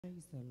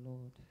Praise the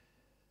Lord.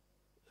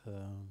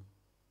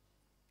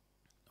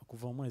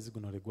 Okuva omwezi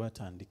guno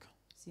legwatandika.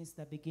 Since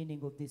the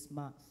beginning of this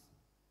month,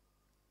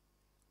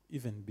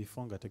 Even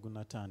before nga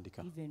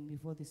tegunatandika. even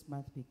before this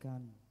month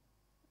began,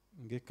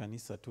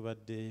 Ng'ekkanisa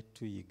tubadde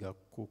tuyiga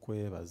ku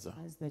kwebaza.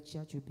 as the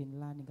church we've been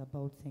learning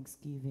about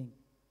Thanksgiving,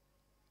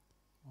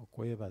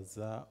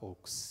 Okwebaza,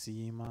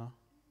 okusiima,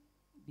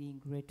 being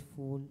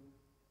grateful,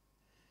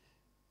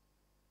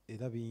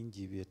 era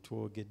bingi bye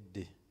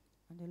twogedde.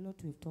 and a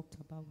lot we've talked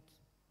about.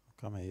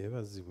 Mukama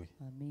yeebazibwe.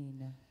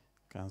 Amen.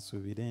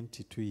 Kansuubire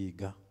nti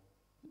tuyiga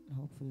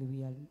Hopefully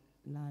we are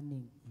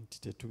learning.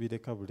 nti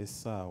tetubireka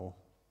bulesaawo.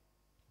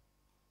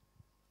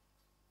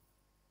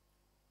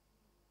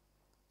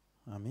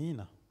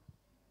 Amiina.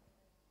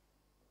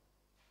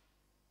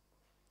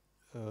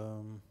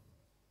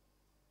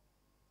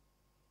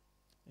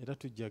 Era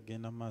tujja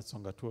kgenda maaso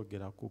nga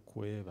twogera ku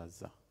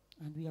kwebaza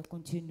And we are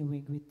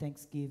continuing with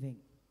Thanksgiving,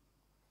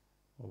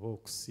 oba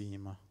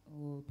okusiima.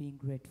 or being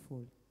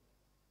grateful.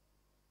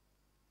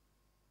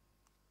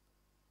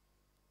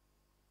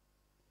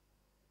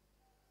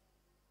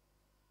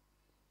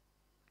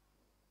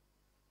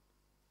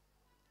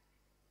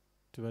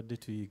 Tubadde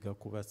tuyiga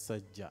ku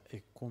basajja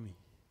 10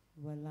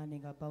 We are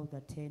learning about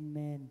the 10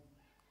 men,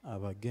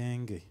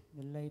 abagenge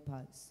the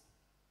lepers,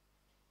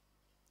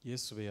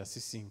 Yesu be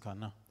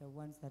yasisinkana the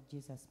ones that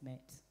Jesus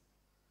met,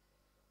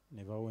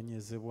 ne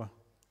bawonyezebwa.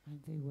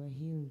 and they were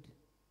healed.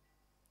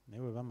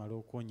 Naye bwe bamala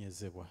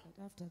okuwonyezebwa, But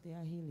after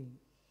their healing,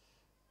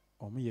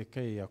 omu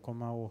yekka ye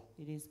yakomawo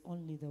it is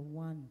only the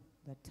one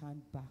that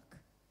turned back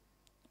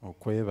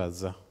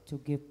okwebaza. to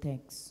give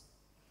thanks.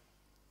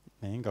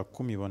 Naye nga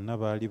 10 bonna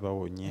baali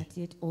bawonye. But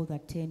yet all the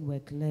 10 were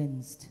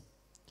cleansed.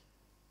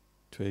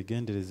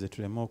 Twegendereze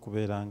tuleme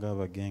okubeera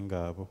ng'abagenge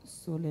abo.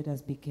 So let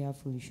us be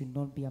careful. You should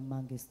not be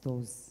amongst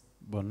those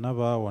Bonna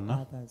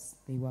baawona, others.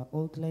 They were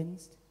all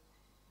cleansed,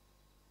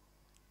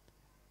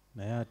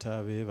 naye ate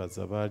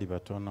abeebaza baali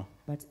batono.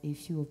 but a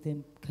few of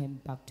them came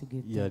back to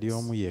give Yali thanks.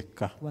 omu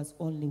yekka. It was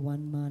only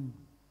one man.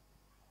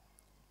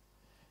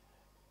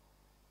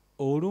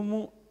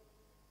 Olumu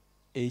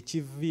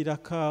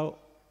ekituviirako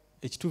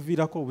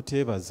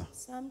obuteebaza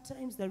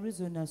Sometimes the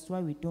reason as why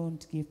we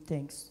don't give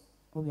thanks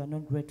or we are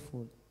not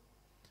grateful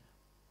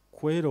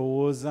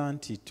kwerowooza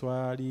nti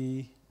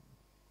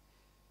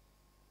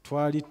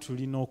twali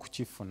tulina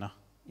okukifuna.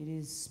 it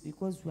is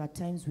because at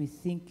times we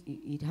think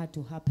it had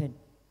to happen.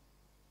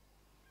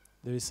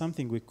 There is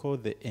something we call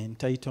the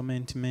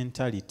entitlement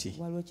mentality.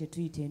 Waliwo kye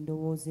tuyita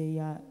endowooza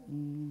eya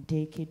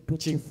nteekeddwa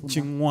kifuna.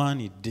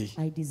 Kiŋŋwanidde,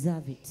 I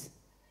deserve it.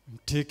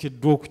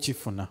 nteekeddwa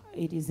okukifuna.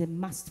 It is a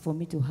must for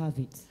me to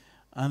have it.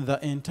 And the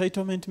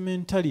entitlement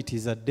mentality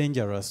is a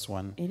dangerous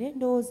one. Era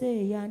endowooza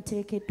eyo eya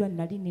nteekeddwa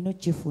nali nina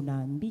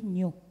okifuna mbi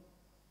nnyo.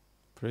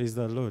 Praise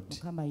the Lord.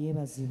 Mukama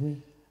yeebazibwe.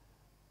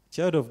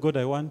 Child of God,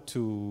 I want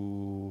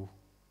to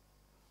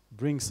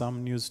bring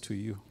some news to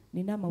you.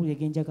 Nina amawulire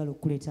ge njagala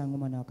okukuleeta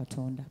ng'omwana wa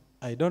Katonda.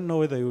 I don't know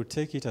whether you will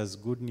take it as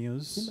good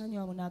news Simanyi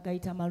oba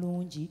munaagayita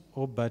malungi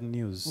or bad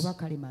news, oba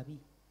kale mabi.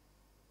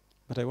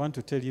 but I want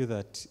to tell you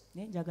that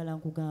Naye njagala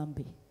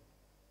nkugambe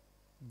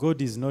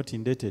God is not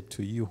indebted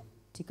to you.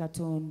 ti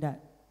Katonda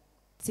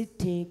si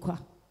tteekwa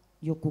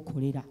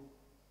y'okukolera.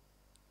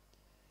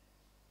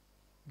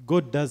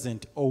 God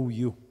doesn't owe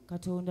you.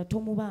 Katonda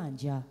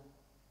tomubanja.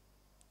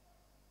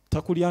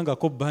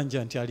 Takulyangako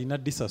bbanja nti alina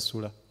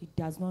ddisasula. He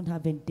does not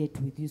have a debt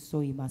with you,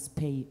 so he must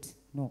pay it.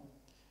 No.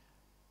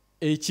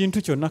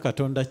 Ekintu kyonna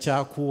Katonda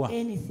ky'akuwa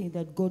Anything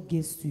that God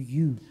gives to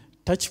you,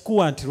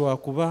 takikuwa nti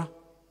lwakuba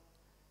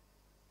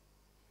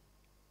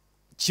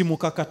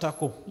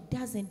kimukakatako. he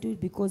doesn't do it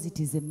because it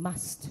is a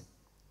must,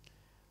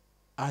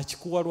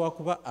 Akikuwa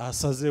lwakuba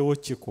asazeewo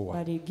kikuwa.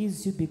 but he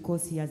gives you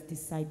because he has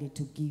decided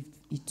to give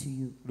it to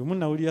you. Lumu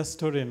nawulira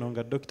story eno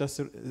nga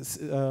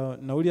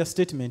nawulira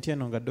statement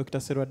eno nga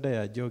Dr. Serwadda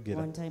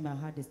yajogera. One time I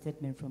heard a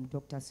statement from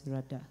Dr.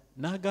 Sirada,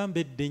 N'agamba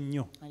edda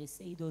ennyo and he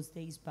said those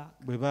days back,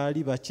 bwe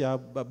baali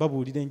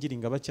babuulira enjiri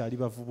nga bakyali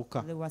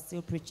bavubuka, they were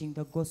still preaching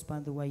the gospel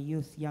and they were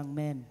youth, young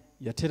men.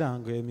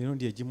 yateranga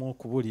emirundi egimu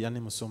okubuulira ne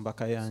Musumba So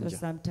Kayanja.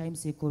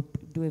 sometimes he could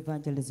do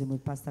evangelism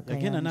with Pastor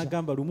Yagenda Kayanja.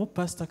 n'agamba lumu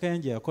Pastor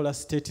Kayanja yakola He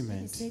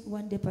statement said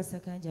one day Pastor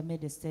Kayanja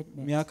made a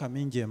statement. myaka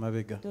mingi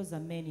emabega Those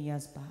are many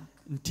years back.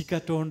 nti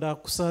Katonda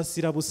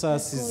akusaasira That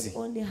busaasizi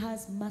God only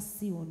has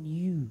mercy on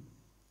you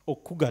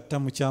okugatta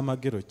mu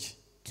kyamagero kye.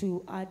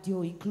 to add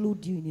you,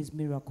 include you in his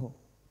miracle.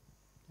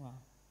 Wow.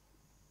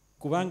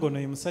 Kubanga ono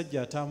ye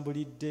musajja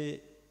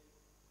atambulidde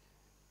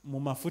mu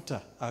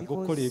mafuta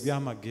ag'okukola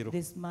ebyamagero.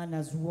 This man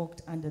has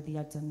walked under the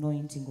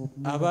anointing of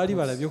Abaali miracles.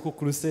 balabye ku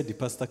crusade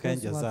Pastor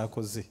Kayanja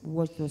z'akoze,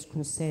 Watch those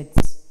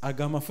crusades.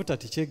 ago amafuta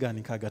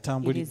tekyeganika It is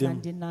agatambuliddemu.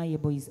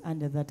 undeniable he's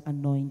under that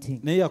anointing.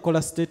 Naye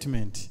yakola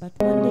statement But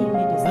one day he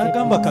made a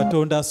n'agamba statement.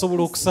 Katonda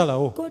asobola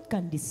okusalawo God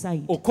can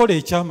decide okola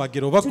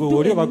ekyamagero oba to gwe do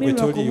oli a oba gwe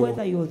miracle toliiwo.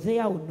 whether you're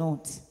there or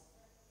not.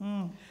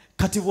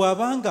 Kati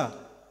bw'abanga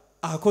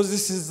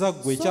akozesezza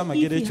ggwe So if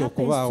ekyamagero he ekyo happens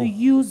okubaawo to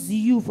use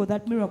you for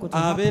that miracle to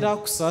abeera happen,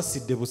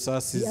 akusaasidde he has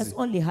busaasizi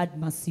only had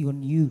mercy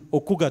on you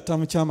okugatta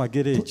mu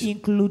kyamagero to ekyo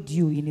include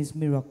you in his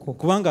miracle.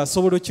 kubanga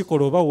asobola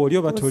okikola oba wooli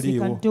oba Because he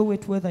toliiwo. can do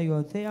it whether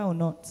you're there or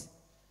not.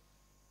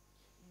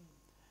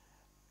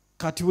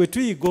 Kati we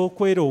tuyiga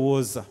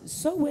okwerowooza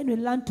So when we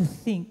learn to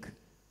think,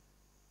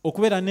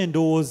 okubeera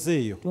n'endowooza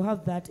eyo to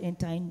have that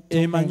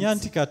emanya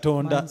nti entitlement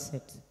Katonda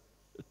mindset.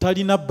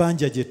 talina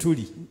bbanja gye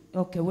tuli.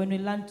 Okay, when we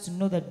learn to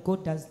know that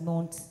God does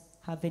not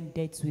have any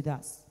debts with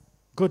us.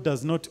 God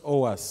does not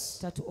owe us.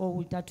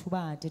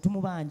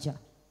 Tetumubanja.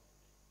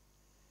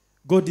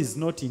 God is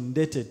not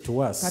indebted to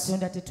us.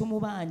 Katonda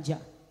tetumubanja.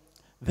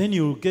 Then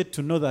you'll get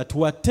to know that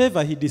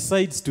whatever he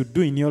decides to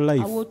do in your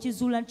life, Awo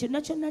okizuula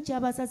kyonna kyonna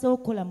ky'aba asazeewo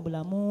okukola mu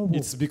bulamu bwo.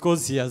 it's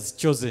because he has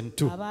chosen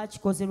to. Aba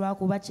akikoze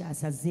lwakuba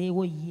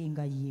kyasazeewo ye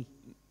nga ye.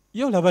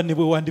 Ye olaba ne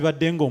bwe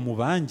wandibadde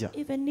ng'omubanja,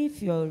 Even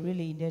if you're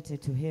really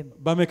indebted to him,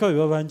 bameka be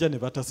babanja ne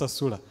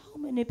batasasula. how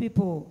many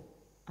people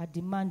are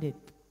demanded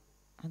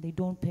and they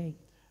don't pay?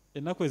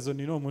 Ennaku ezo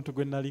nina omuntu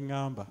gwe nali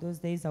ŋŋamba Those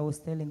days I was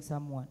telling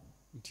someone,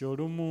 nti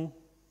olumu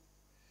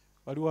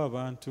waliwo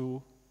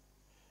abantu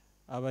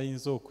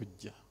abayinza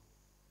okujja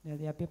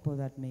there are people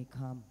that may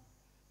come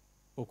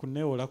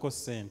okuneewolako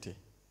ssente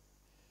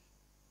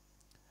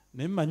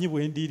naye mmanyi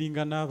bwe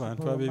ndiiringa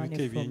n'abantu borrow ab'ebika money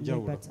from me,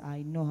 eby'enjawulo. but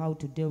I know how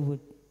to deal with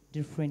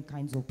different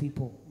kinds of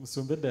people.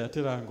 Musumba edda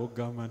yateranga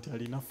okugamba nti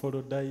alina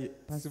foloda ye,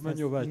 Pastors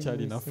simanyi oba usually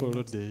akyalina say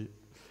foloda eyo,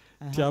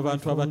 I nti have my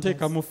abantu abateeka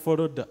folders. mu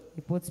foloda.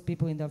 He puts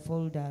people in the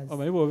folders.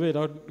 Omanyi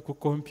bw'obeera ku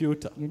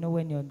kompyuta You know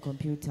when you're on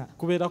computer,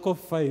 kubeerako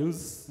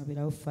files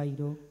wabirawo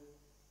file ne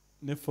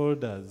ne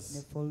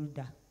folders.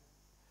 folder.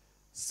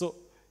 So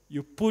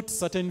you put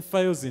certain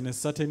files in a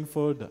certain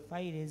folder.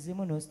 File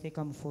ezimu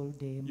n'oziteeka mu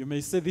folder emu. You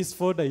may say this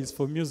folder is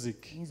for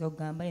music, Oyinza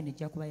okugamba eno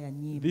ejja kuba ya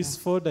nnyimba. this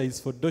folder is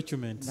for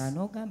documents. Nga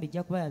n'ogamba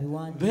ejja kuba ya Then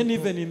biwandiiko.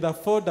 even in the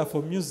folder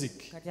for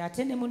music, Kati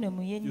ate ne muno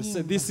mu you say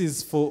y'ennyimba. this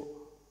is for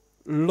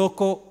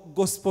local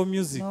gospel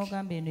music.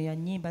 N'ogamba eno ya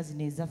nnyimba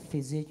zino ezaffe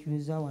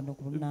ez'ekiruza wano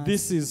ku bunaansi.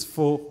 This is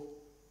for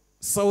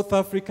South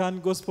African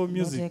gospel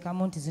music.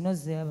 N'oteekamu nti zino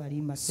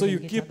zebalimba So you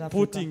Serengeta keep Africa.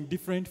 putting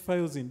different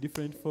files in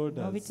different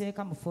folders.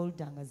 N'obiteeka mu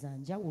folder nga za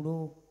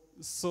njawulo.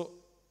 So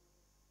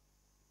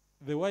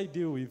the way I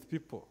deal with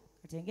people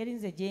Kati engeri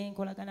nze gye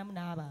nkolaganamu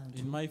n'abantu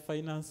in my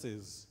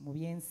finances, mu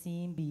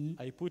by'ensimbi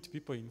I put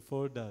people in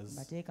folders.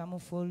 bateeka mu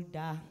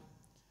folder.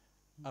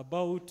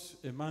 About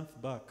a month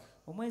back,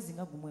 Omwezi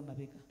nga gumu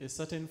emabega a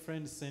certain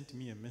friend sent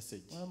me a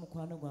message. waliwo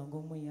mukwano gwange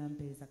omu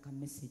eyampeeza ka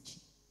message.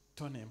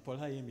 Tony,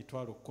 mpolayo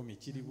emitwalo 10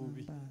 kiri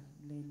bubi.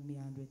 Lend me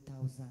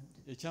 100,000.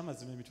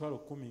 Ekyamazima emitwalo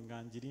 10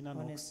 nga njirina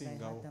Honestly, I had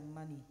n'okusingawo. the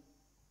money.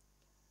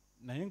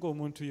 Naye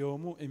ng'omuntu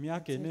y'omu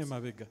emyaka ena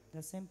emabega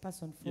The same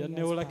person 4 years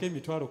yanneewolako back,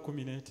 emitwalo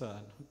 15.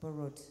 he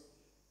borrowed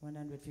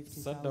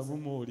 150,000. Sadda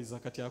mumuwuliza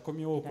kati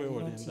akomyewo And I did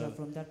okwewola not hear endala.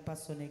 from that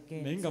person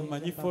again. Naye nga So he's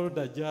mmanyi back on-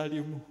 folder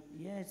gy'alimu.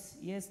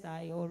 Yes,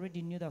 I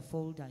already knew the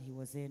folder he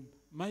was in.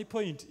 My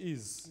point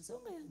is,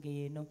 Ensonga yange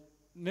yeeno,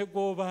 ne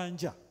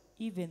gw'obanja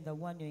even the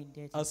one you're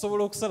indebted to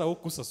asobola okusalawo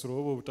okukusasula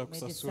oba may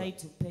obutakusasula. decide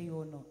to pay you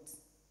or not.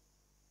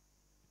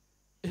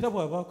 Era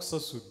bw'aba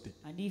akusasudde,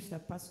 And if the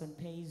person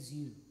pays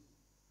you,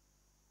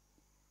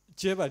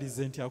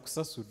 kyebalize nti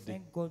akusasudde.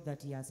 thank God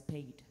that he has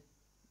paid.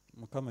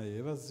 Mukama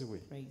yeebazibwe.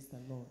 Praise the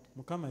Lord.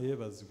 Mukama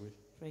yeebazibwe.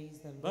 Praise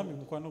the Bambi Lord.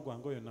 mukwano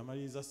gwange oyo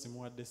namaliriza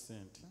simuwadde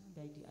ssente. And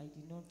I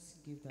did not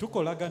give that.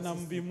 Tukolagana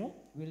mu bimu,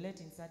 We let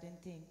in certain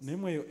things. naye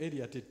mu eyo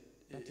area But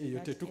in eyo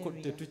that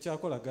area-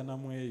 tetukyakolagana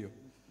mu eyo.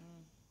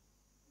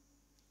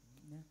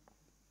 Yeah.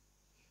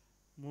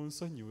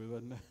 Munsonyiwe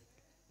banna.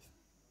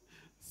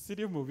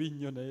 Siri mubi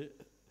nnyo naye.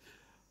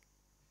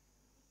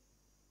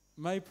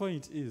 My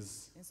point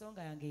is,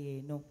 Ensonga yange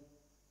yeeno,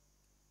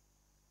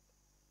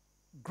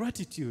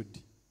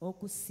 gratitude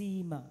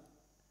okusiima.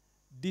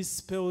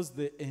 dispels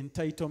the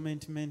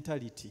entitlement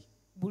mentality.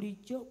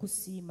 Bulijjo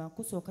okusiima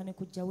kusooka ne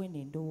kujjawo eno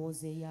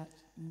endowooza eya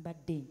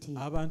mbadde nte.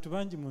 Abantu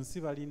bangi mu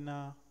nsi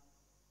balina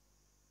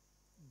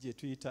gye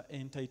tuyita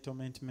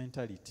entitlement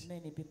mentality.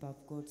 Many people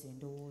have got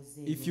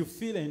endowooza If you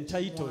feel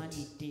entitled,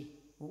 kikugwanidde.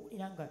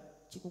 Owulira nga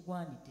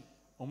kikugwanidde.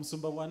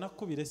 omusumba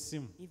bw'anakkubira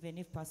essimu Even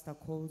if pastor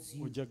calls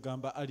you, ojja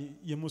kugamba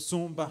ye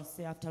musumba you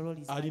say after all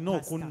he's my alina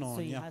pastor, so he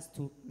okunnoonya. has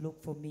to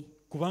look for me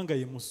kubanga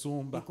ye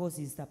musumba. because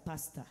he's the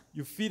pastor.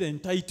 You feel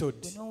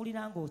entitled Gwe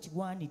n'owulira nga to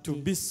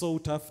okigwanidde be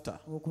sought after.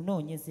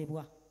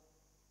 okunoonyezebwa.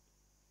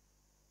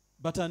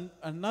 But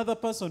another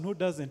person who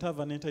doesn't have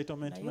an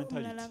entitlement Naye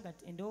omulala mentality nga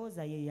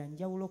endowooza ye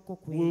yanjawuloko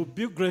will kwe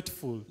be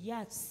grateful ye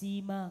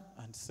akisiima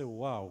and say,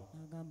 wow,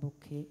 agamba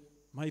okay,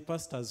 my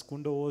pastor has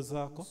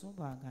kundowoozaako.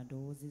 musumba wange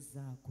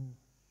andowoozezzaako.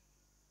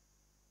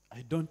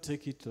 I don't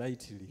take it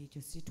lightly.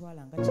 Ekyo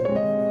sitwala nga kintu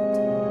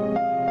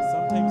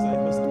Sometimes I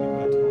host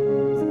people at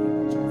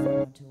home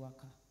abantu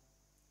ewaka.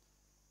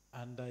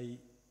 and I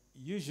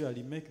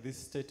usually make this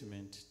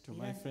statement to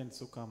my Yeah. friends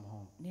who come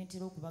home Ne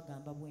ntera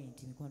okubagamba bwe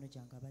nti mikwano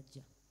gyange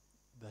abajja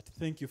that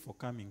thank you for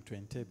coming to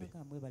Entebbe.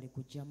 bagambwe bali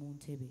kujja mu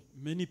Ntebe.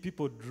 Many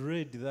people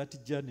dread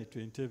that journey to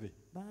Entebbe.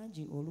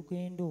 Bangi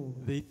olugendo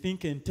olwo They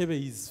think Entebbe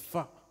is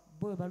far.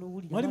 bo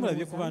baluwulira mwali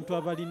mulabye ku bantu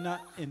abalina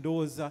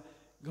endowooza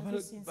nga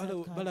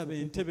balaba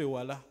entebe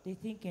wala they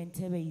think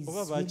Entebbe is oba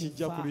really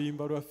bakijja ku far.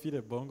 luyimba lwa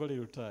fire bongole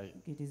lutaye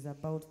It is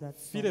about that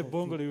song fire of it.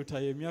 bongole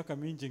lutaye emyaka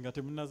mingi nga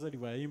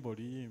temunazalibwa yayimba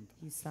oluyimba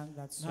He sang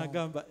that song.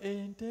 n'agamba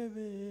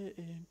entebe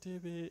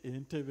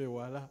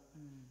wala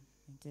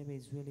Entebbe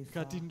is really far.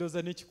 kati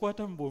ndoza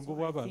nekikwata mu bwongo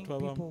So I think bw'abantu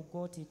abamu people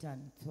got it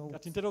and thought.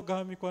 kati ntera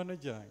ogamba mikwano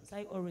gyange So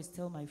I always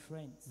tell my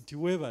friends, nti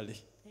weebale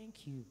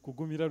thank you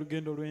kugumira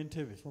lugendo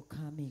lw'entebe for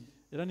coming.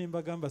 era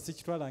nimbagamba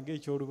sikitwala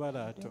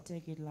ng'ekyolubalaato Don't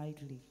take it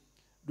lightly,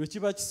 lwe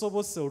kiba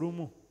kisobose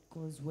olumu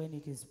because when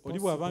it is oli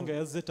bw'aba nga possible,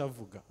 yazze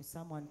tavuga if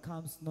someone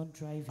comes not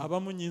driving,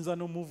 abamu nyinza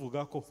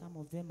n'omuvugako some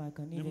of them I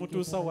can ne even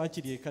mutuusa get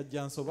waakiri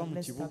ekajjansi oba mu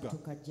let's stop kibuga to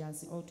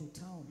Kajansi or to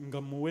town.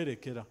 nga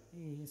muwerekera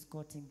He is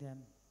escorting them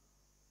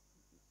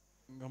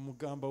nga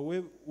mugamba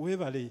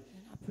weebale and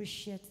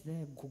appreciate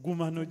them.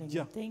 kuguma Telling them,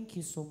 n'ojja thank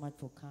you so much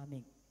for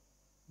coming.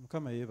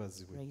 mukama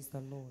yeebazibwe Praise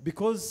the Lord.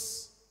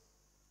 because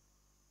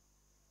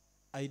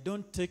I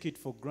don't take it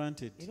for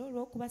granted. Era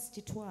olw'okuba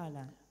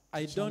sikitwala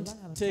I don't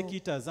kyabala take abato,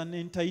 it as an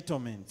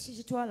entitlement.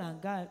 sikitwala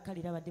nga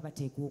kalira badde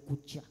bateekwa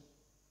okujja.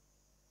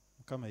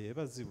 Mukama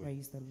yeebazibwe.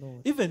 Praise the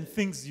Lord. Even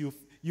things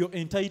you're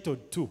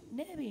entitled to,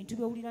 N'ebintu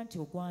by'owulira nti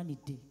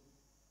ogwanidde,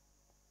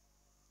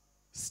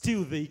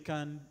 still they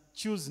can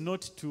choose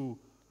not to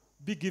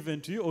be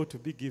given to you or to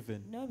be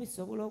given. nayo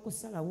bisobola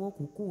okusalawo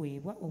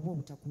okukuweebwa oba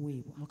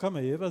obutakuweebwa. Mukama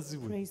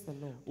yeebazibwe. Praise the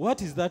Lord.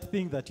 What is that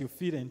thing that you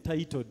feel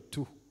entitled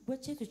to? Bwe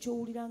kyekyo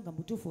ky'owulira nga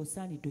mutuufu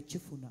osaanidde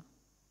okifuna,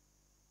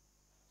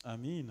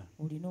 Amiina.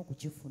 olina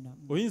okukifuna.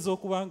 Oyinza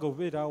okuba nga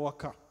obeera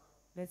awaka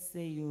Let's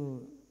say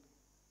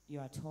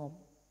you're at home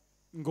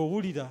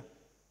ng'owulira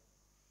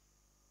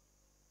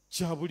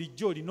kya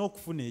bulijjo olina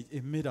okufuna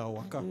emmere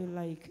awaka. and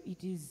you're like,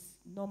 it is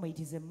normal, it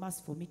is a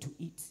must for me to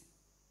eat.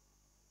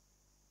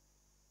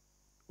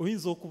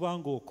 Oyinza okuba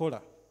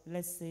ng'okola.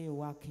 Let's say you're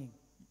working.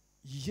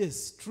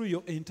 Yes, true,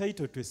 you're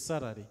entitled to a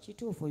salary.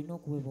 Kituufu olina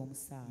okuweebwa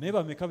omusaala. Naye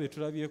bameka be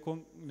tulabyeko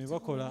ne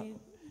bakola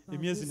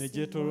emyezi ne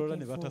gyetooloola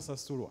ne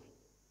batasasulwa.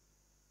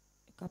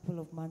 A couple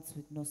of months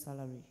with no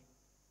salary.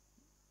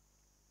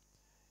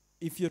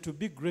 If you're to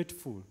be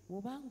grateful,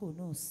 Bw'obanga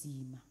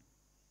onoosiima,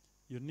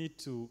 you need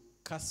to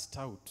cast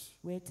out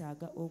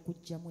weetaaga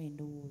okuggyamu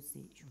endowooza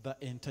eyo the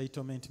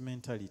entitlement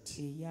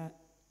mentality. eya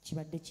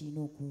kibadde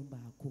kirina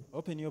okumbaako.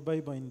 Open your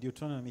Bible in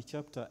Deuteronomy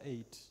chapter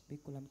 8.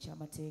 Bikola mu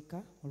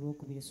kyamateeka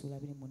olwokubiri essula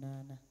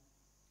 28.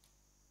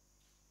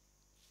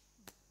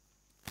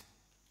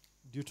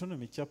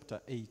 Deuteronomy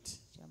chapter 8.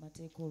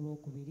 Kyamateeka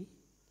olwokubiri.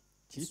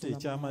 Kiyite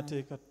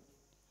ekyamateeka.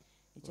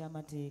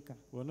 Ekyamateeka.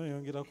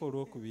 Bw'onooyongerako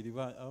olwokubiri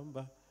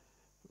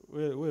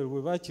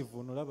we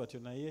bakivuunula batyo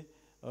naye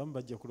abamu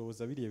bajja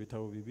kulowooza biri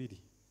ebitabo bibiri.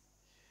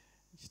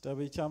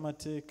 Ekitabo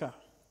ekyamateeka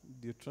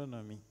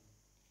Deuteronomy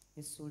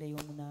Essula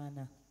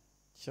ey'omunaana.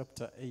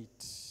 chapter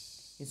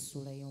 8.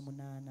 Essula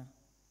ey'omunaana.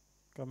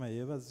 Kama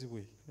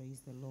yeebazibwe.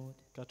 Praise the Lord.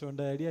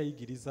 Katonda yali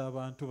ayigiriza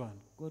abantu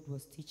bano God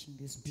was teaching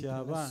this nti people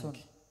a lesson.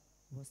 abange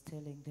He was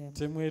telling them,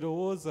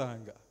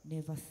 temwerowoozanga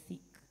never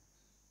think,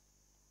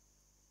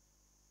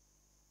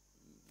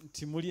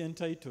 nti muli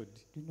entitled.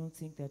 do not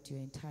think that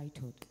you're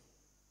entitled.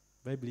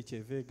 Bayibuli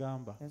kyeva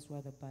egamba That's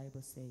what the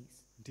Bible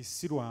says. nti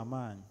si lwa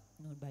maanyi,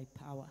 Not by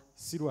power,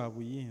 si lwa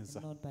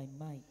buyinza, not by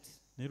might,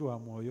 ne lwa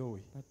mwoyo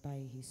we. but by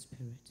His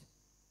Spirit.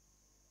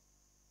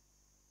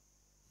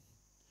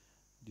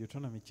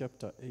 Deuteronomy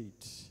chapter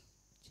 8.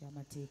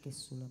 Kyamateeka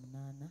essula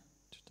 8.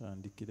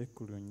 Tutandikire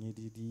ku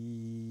lunyiriri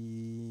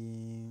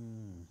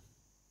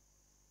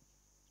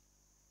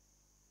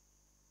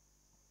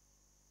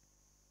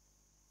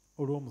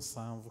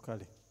olw'omusanvu.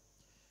 Kale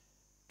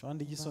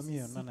twandigisomye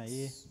yonna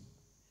naye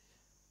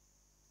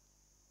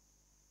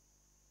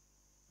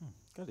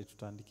kale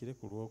tutandikire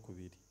ku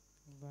lwokubiri.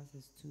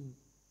 Verses 2.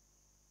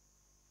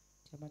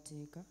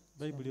 Kyamateeka.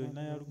 Bayibuli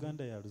olina ya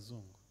Luganda ya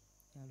Luzungu?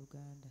 Ya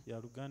Luganda. Ya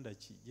Luganda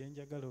ki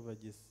gyenjagala oba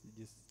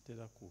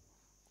gyesitera ku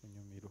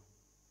nyumiro?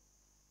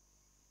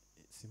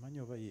 Simanyi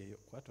oba yeeyo,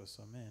 kwata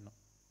osome eno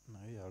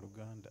nayo ya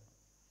Luganda.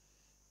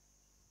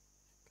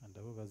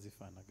 Kandaba oba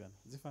zifaanagana.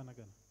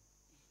 Zifaanagana?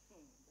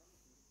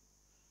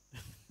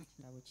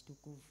 Kitabo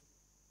kitukuvu.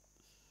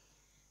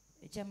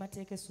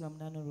 Ekyamateeka essula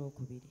 8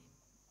 olwokubiri.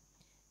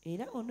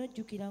 Era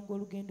onojjukiranga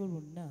olugendo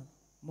lwonna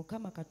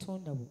Mukama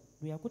Katonda wo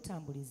lwe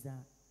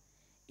yakutambuliza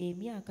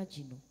emyaka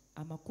gino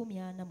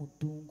 40 mu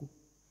ddungu.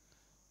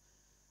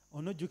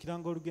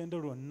 Onojjukiranga olugendo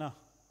lwonna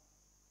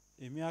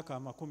emyaka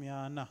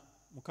 40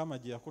 Mukama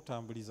gye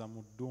yakutambuliza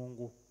mu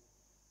ddungu.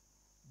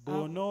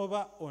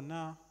 Bw'onooba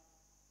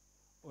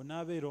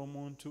onaabeera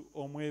omuntu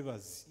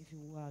omwebazi, If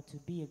you are to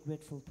be a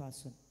grateful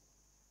person,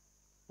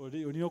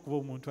 olina okuba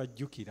omuntu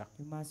ajjukira.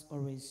 you must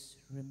always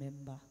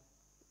remember.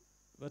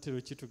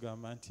 Batero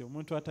kitugamba nti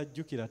omuntu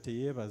atajjukira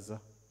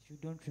teyeebaza. If you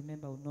don't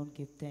remember, will not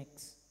give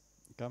thanks.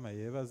 Mukama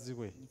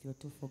yeebazibwe. If you're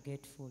too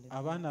forgetful.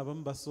 Abaana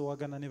abamu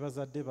basoowagana ne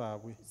bazadde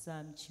baabwe,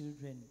 Some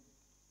children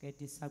get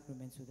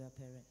disagreements with their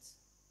parents.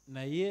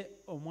 naye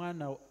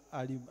omwana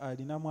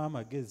alinamu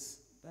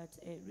amagezi But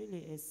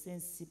really a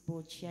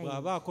sensible child,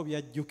 bw'abaako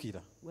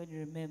by'ajjukira when you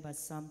remember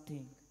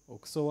something,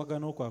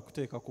 okusoowagana okwo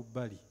akuteeka ku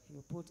bbali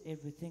He'll put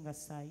everything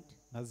aside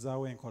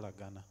n'azzaawo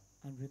enkolagana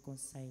and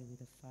reconcile with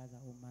the father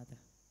or mother.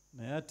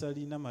 naye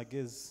atalina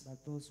magezi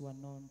But those who are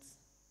not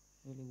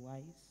really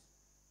wise,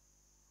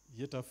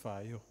 ye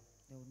tafaayo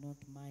they will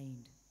not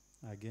mind.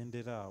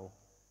 agendera awo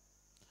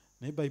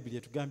naye bayibuli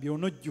etugambye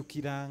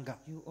onojjukiranga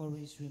You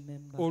always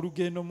remember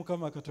olugendo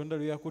mukama katonda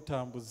lwe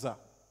yakutambuza.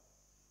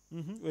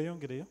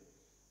 Weyongereyo.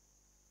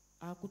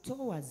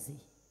 akutoowaze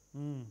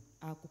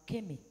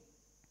akukeme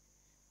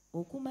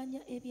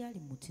okumanya ebyali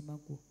mu mutima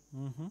gwo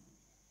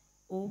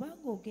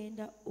obanga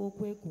ogenda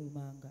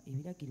okwekuumanga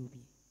ebiragiro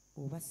bye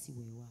oba si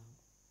weewaawo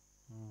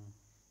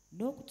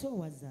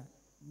n'okutoowaza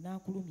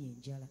n'akulumya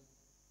enjala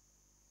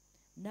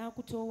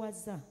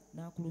n'akutoowaza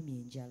n'akulumya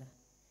enjala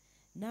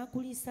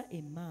n'akuliisa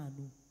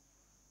emmaanu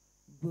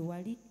gwe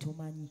wali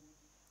tomanyi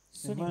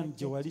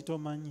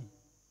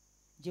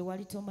gye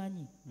wali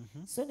tomanyi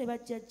so ne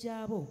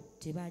bajjajjaabo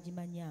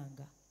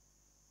tebaagimanyanga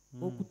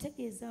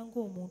okutegeeza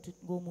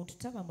ng'omuntu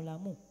taba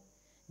mulamu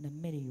na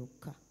mmere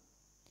yokka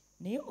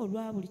naye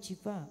olwa buli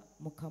kiva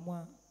mu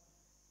kamwa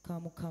ka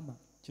Mukama.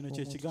 Kino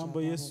kye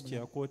kigambo Yesu kye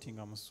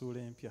yakwotinga mu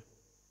ssuula empya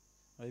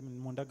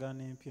mu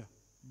ndagaano empya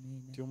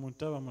nti omuntu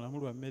taba mulamu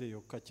lwa mmere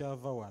yokka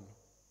kyava wano.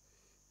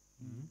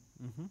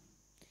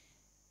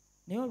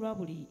 Naye olwa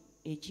buli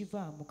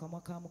ekiva mu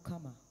kamwa ka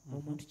Mukama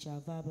omuntu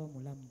kyava aba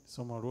mulamu.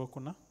 Soma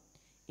olwokuna.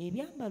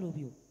 Ebyambalo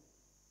byo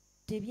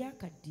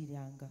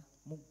tebyakaddiranga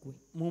mu ggwe.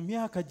 Mu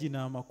myaka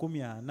gino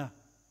 40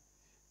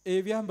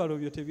 ebyambalo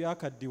byo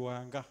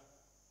tebyakaddiwanga.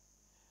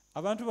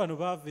 Abantu bano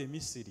baava e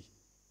Misiri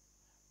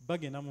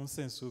bagenda mu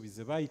nsi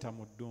ensuubize baayita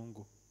mu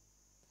ddungu.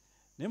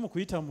 Naye mu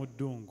kuyita mu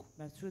ddungu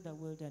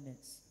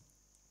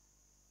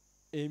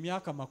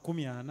emyaka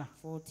 40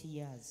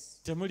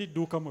 temuli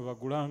dduuka mwe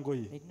bagula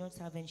ngoye.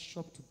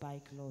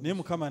 Naye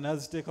Mukama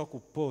n'aziteeka ku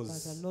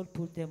pause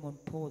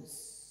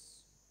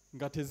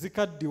nga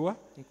tezikaddiwa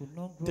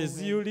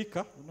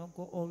teziyulika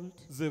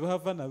ze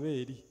baava nazo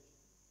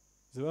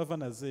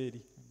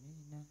eri.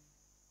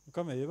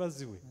 Mukama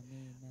yeebazibwe.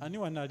 Ani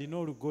wano alina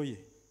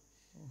olugoye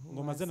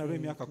ng'omaze nalwo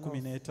emyaka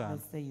 15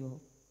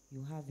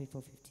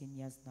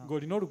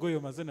 ng'olina olugoye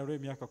omaze nalwo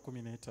emyaka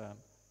 15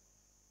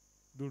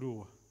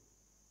 luluwa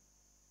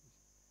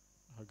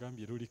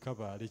agambye luli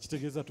kabaale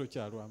ekitegeeza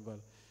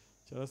tokyalwambala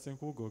kyala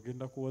Ssenkubuge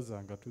ogenda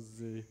kuwoza nga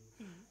tuzzeeyo.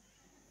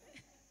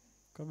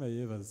 Mukama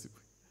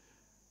yeebazibwe.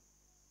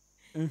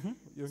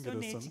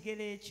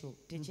 N'ekigere ekyo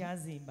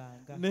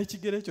tekyazimbanga.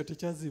 N'ekigere ekyo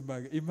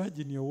tekyazimbanga.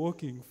 Imagine you're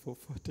walking for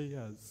 40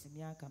 years.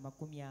 Emyaka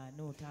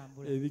 40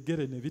 otambula.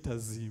 Ebigere ne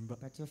bitazimba.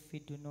 But your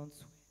feet do not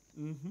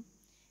swell.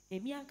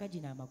 Emyaka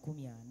gino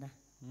 40.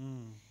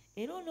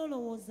 Era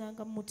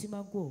onoolowoozanga mu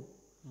mutima gwo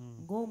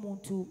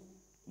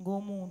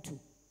ng'omuntu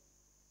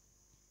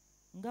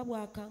nga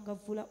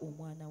bw'akangavvula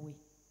omwana we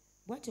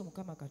bw'atyo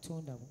Mukama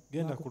Katonda wo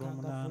genda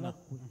kulomuna.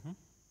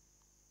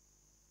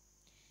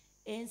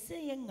 Ensi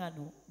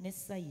ey'eŋŋano ne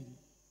sayiri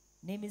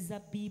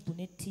n'emizabbiibu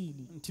ne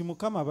ttiini nti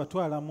Mukama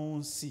abatwala mu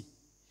nsi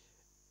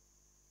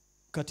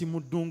kati mu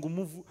ddungu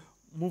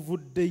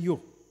muvuddeyo.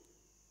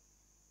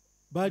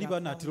 Baali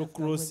banaatera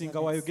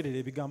okulosinga wayogerera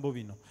ebigambo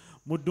bino.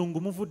 Mu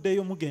ddungu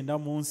muvuddeyo mugenda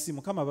mu nsi.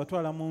 Mukama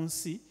abatwala mu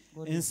nsi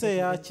ensi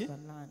eyaki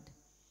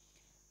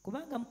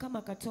kubanga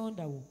Mukama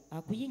Katonda wo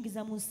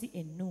akuyingiza mu nsi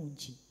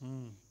ennungi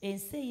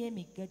ensi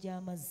ey'emigga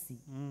gy'amazzi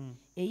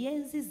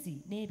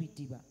ey'enzizi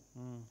n'ebidiba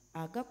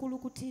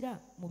agakulukutira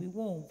mu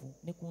biwonvu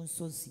ne ku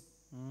nsozi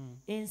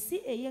ensi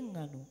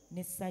ey'eŋŋano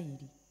ne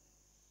sayiri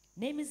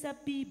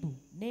n'emizabbiibu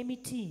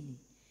n'emitiini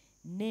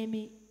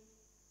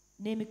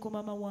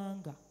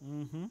n'emikomamawanga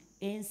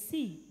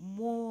ensi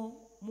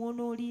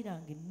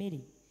mw'onooliranga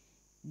emmere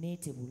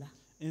n'etebula.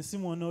 Ensi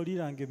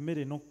mw'onooliranga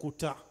emmere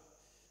n'okkuta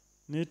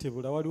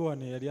n'etebula. Waliwo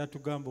wano yali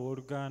atugamba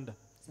owooluganda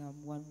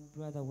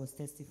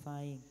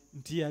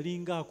nti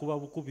yalinga akuba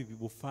bukubi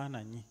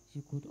bufaananyi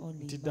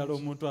nti ddala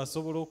omuntu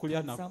asobola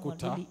okulya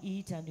nakkuta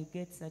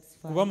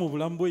kuba mu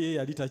bulamu bwe ye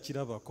yali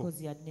takirabako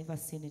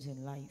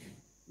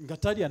nga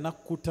talya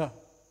nakkuta.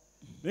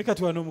 Naye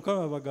kati wano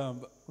Mukama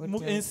bagamba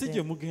ensi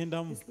gye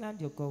mugendamu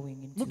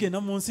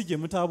mugenda mu nsi gye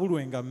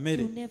mutaabulwenga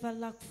mmere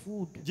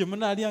gye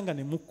munaalyanga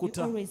ne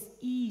mukkuta.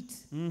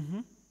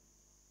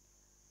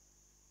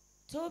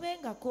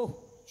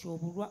 Tobengako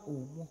kyobulwa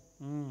omwo.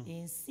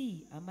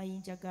 Ensi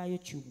amayinja gaayo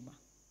kyuma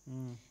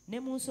ne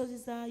mu nsozi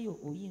zaayo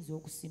oyinza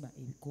okusima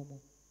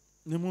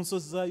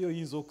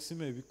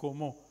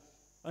ebikomo.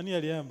 Ani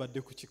yali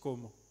ayambadde ku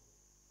kikomo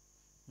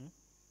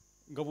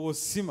nga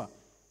bw'osima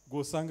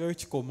gw'osangayo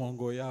kikomo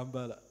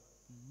ng'oyambala.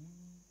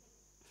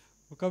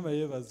 Mukama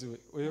yeebazibwe.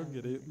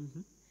 Oyongereyo.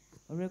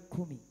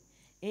 Olw'ekkumi.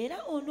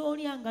 Era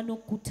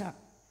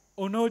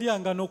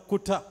onoolyanga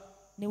n'okkuta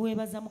ne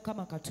weebaza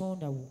Mukama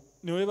Katonda wo.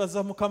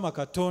 Neweebaza Mukama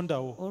Katonda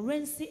wo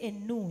olw'ensi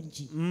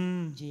ennungi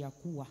gye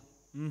yakuwa.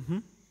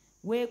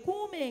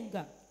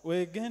 Weekuumenga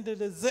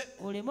weegendereze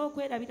oleme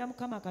okwerabira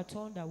Mukama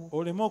Katonda wo.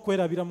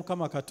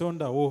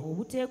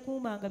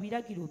 Obuteekuumanga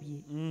biragiro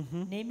bye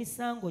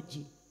n'emisango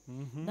gye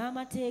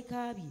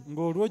n'amateeka bye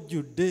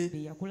ng'olwojjudde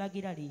be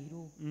yakulagira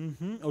leero.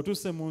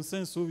 otuuse mu nsi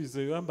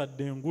ensuubizo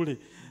eyambadde engule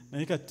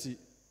naye kati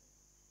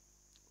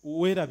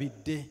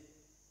weerabidde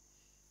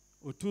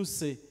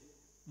otuuse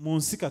mu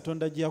nsi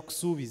Katonda gye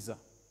yakusuubiza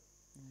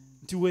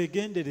nti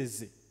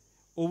weegendereze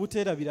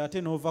obuteerabira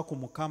ate n'ova ku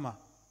Mukama.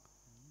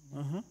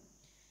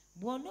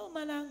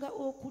 Bw'onoomalanga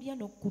okulya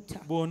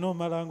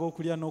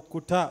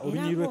n'okkuta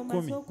olunyiriri era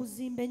ng'omaze 10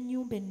 okuzimba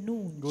ennyumba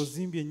ennungi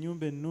ng'ozimbye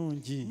ennyumba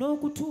ennungi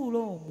n'okutuula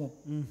omwo,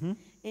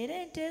 era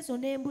ente zo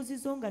n'embuzi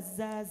zo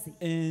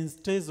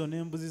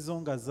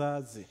nga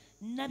zaaze,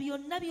 na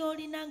byonna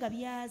by'olina nga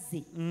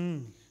byaze,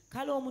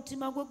 kale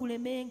omutima gwe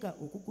gulemenga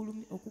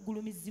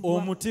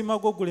okugulumizibwa,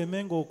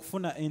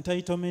 okufuna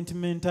entitlement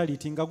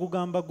mentality nga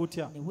gugamba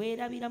gutya, ne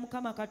weerabira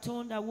Mukama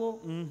Katonda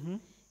wo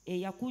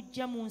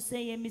eyakuggya mu nsi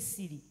ey'e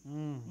Misiri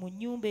mu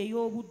nnyumba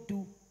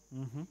ey'obuddu,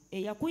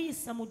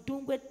 eyakuyisa mu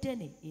ddungu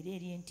ettene era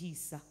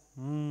ery'entiisa,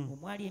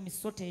 omwali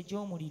emisota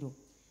egy'omuliro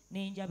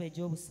n'enjaba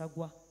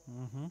egy'obusagwa,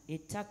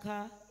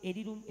 ettaka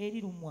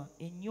erirumwa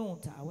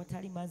ennyonta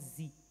awatali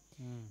mazzi,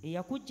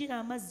 eyakuggira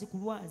amazzi ku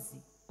lwazi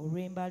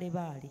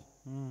olw'embaalebaale,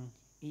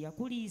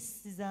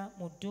 eyakuliisiza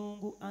mu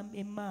ddungu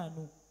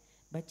emmaanu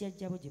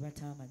bajjajjabo gye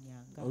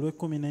bataamanyanga.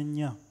 olw'ekumi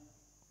n'ennya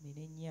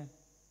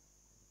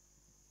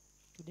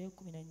tuddeyo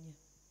 14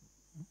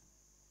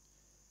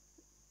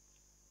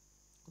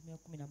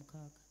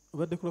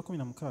 obadde ku lwa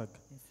 16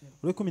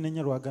 olw'ekumi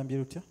n'ennya lwagambye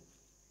lutya?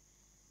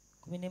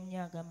 14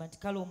 agamba nti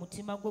kale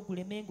omutima gwe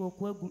gulemenga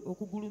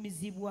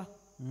okugulumizibwa,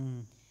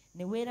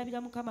 ne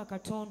weerabira Mukama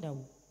Katonda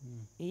wo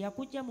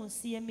eyakuggya mu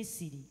nsi y'e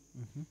Misiri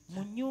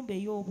mu nnyumba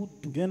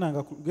ey'obuddu.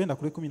 Genda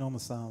ku lw'ekumi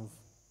n'omusanvu.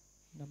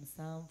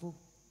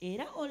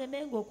 Era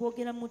olemenga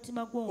okwogera mu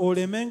mutima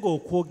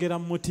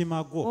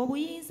gwo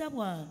obuyinza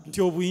bwange,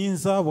 nti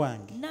obuyinza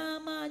bwange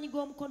n'amaanyi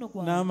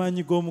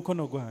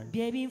g'omukono gwange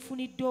bye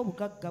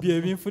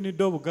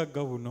binfunidde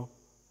obugagga buno.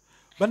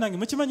 Bannange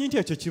mukimanyi nti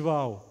ekyo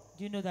kibaawo.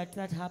 Do you know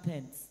that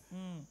happens?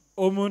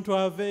 Omuntu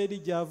ava eri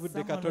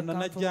gy'avudde Katonda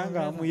n'ajja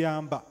nga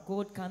amuyamba,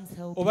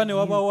 oba ne you.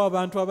 wabaawo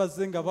abantu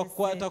abazze nga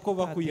bakwatako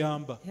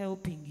bakuyamba,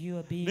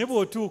 naye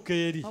bw'otuuka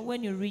eri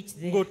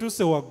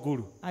ng'otuuse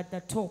waggulu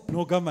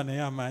n'ogamba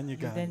naye amaanyi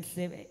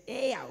gange.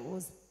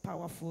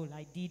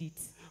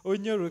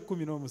 Onnyo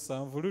olw'ekumi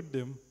n'omusanvu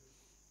luddemu.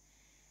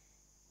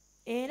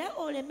 Era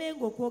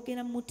olemenga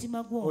okwogera mu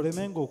mutima gwo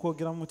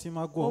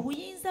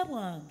obuyinza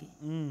bwange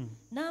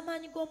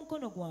n'amaanyi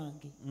g'omukono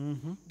gwange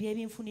bye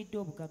binfunidde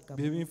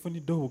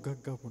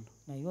obugagga buno.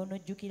 Naye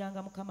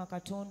onojjukiranga Mukama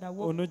Katonda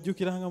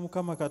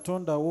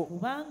wo,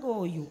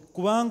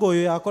 kubanga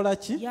oyo yakola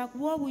ki?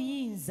 Yakuwa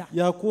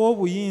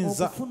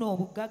obuyinza okufuna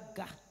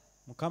obugagga.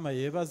 Mukama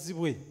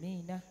yeebazibwe.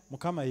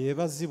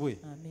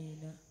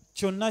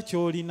 Kyonna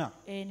ky'olina,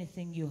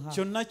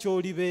 kyonna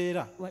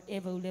ky'olibeera,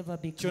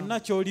 kyonna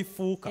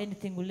ky'olifuuka,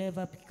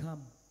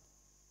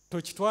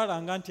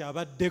 tokitwalanga nti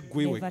abadde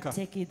ggwe wekka.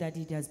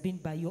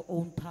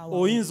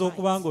 Oyinza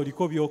okuba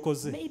ng'oliko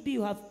by'okoze,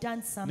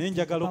 naye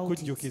njagala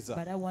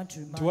okukujjukiza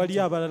nti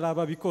waliyo abalala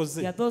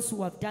ababikoze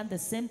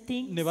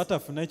ne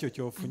batafuna ekyo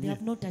ky'ofunye.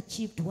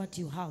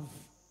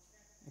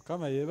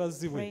 Mukama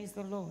yeebazibwe.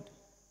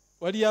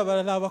 Waliyo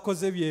abalala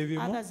abakoze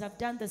byebimu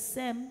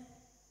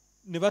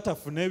ne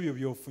batafuna ebyo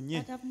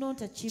by'ofunye.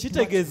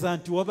 Kitegeeza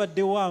nti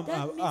wabaddewo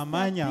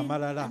amaanyi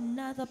amalala,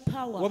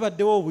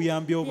 wabaddewo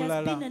obuyambi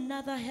obulala.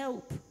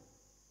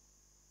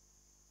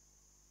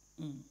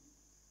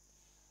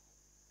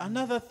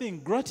 Another thing,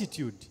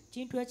 gratitude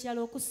kintu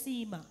ekirala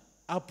okusiima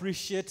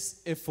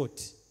appreciates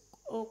effort.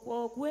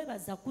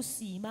 Okwebaza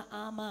kusiima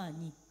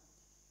amaanyi.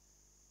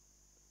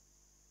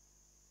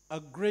 A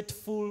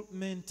grateful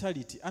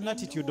mentality, an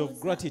attitude of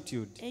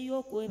gratitude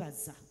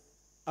ey'okwebaza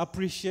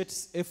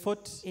appreciates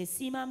effort,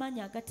 esiima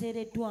amaanyi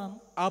agateereddwamu,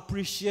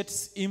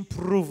 appreciates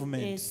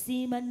improvement,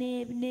 esiima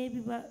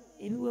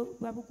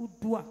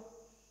ebibabuguddwa,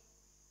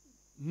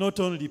 not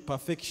only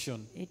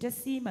perfection.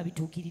 Etesiima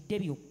bituukiridde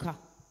byokka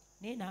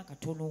naye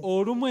n'akatono.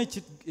 Olumu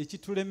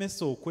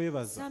ekitulemesa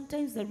okwebaza,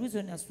 sometimes the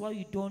reason as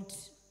why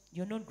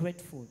you're not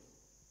grateful,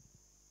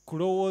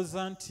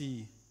 kulowooza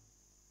nti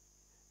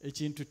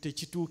ekintu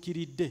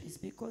tekituukiridde. it's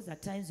because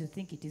at times you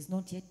think it is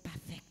not yet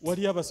perfect.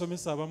 Waliyo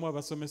abasomesa abamu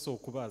abasomesa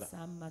okubala,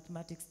 some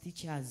mathematics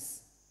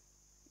teachers,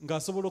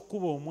 ng'asobola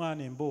okukuba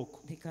omwana embooko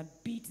they can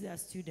beat their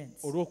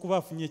students olw'okuba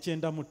afunye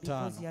 9 mu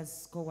because he 5.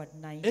 has scored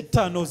 90%.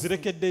 Ettaano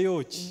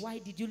ozirekeddeyo ki? Why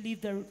did you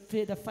leave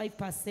the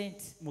 5%?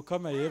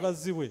 Mukama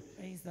yeebazibwe.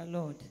 Praise the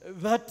Lord.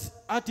 That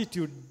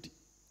attitude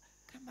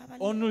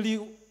only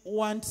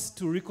wants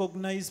to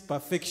recognize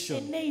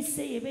perfection,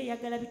 enneeyisa eba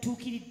eyagala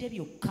bituukiridde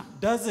byokka,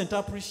 doesn't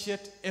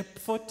appreciate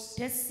effort,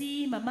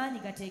 tesiima maanyi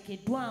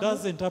gateekeddwamu,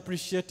 doesn't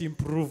appreciate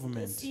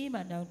improvement.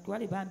 tesiima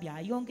natwale bambi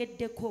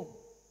ayongeddeko.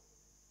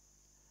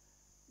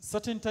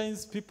 Certain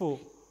times people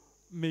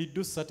may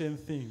do certain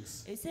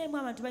things Eseemu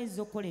abantu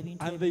bayinza okukola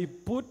ebintu and they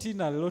put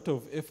in a lot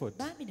of effort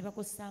bambi ne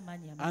bakozesa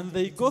amaanyi and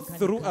they go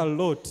through a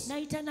lot,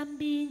 nayitana mu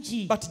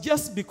bingi, but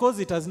just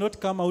because it has not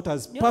come out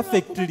as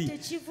perfectly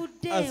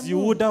as you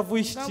would have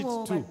wished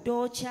it to,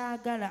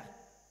 okyagala,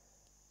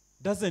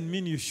 doesn't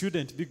mean you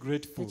shouldn't be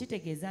grateful.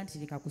 tekitegeeza nti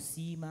leka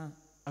kusiima.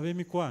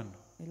 Ab'emikwano,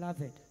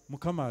 Beloved,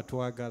 Mukama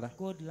atwagala.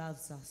 God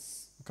loves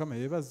us. Mukama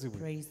yeebazibwe.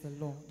 Praise the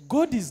Lord.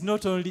 God is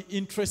not only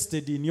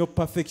interested in your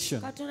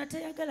perfection. Katonda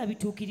tayagala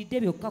bituukiridde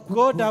byokka ku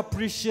God ggwe.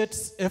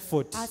 appreciates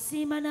effort.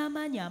 Asiima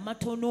n'amaanyi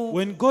amatono.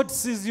 When God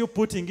sees you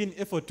putting in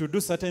effort to do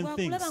certain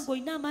things, Bw'akulaba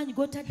ng'olina amaanyi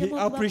g'otaddemu He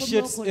okuba ku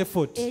appreciates by'okola,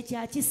 effort. ekyo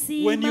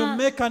akisiima. when you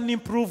make an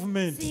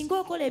improvement, Singa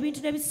okola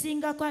ebintu ne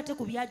bisingako ate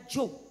ku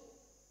byajjo,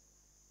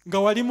 nga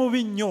wali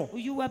mubi nnyo,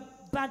 you were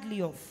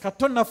badly off.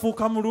 kati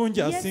onafuuka mulungi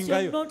Yes, you're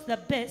asingayo, not the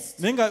best,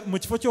 naye nga mu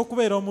kifo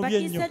ky'okubeera but omubi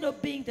ennyo, instead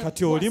of being the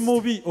kati oli worst,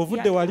 mubi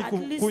ovudde yeah, wali at ku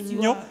least ku you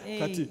nnyo, are,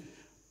 kati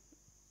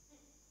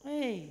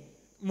hey.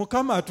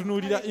 Mukama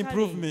atunuulira Kale,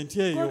 improvement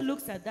God eyo,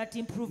 looks at that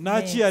improvement.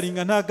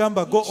 n'akiyalinga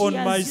n'agamba go on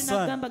my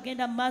son, N'agamba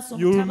genda mu maaso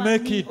You'll mutabani,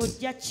 make it.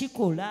 ojja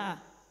kikola.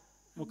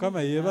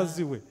 Mukama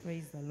yeebazibwe.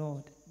 Praise the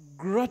Lord.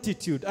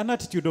 Gratitude, an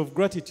attitude of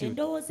gratitude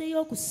Endowooza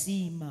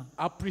ey'okusiima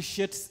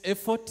appreciates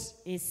effort,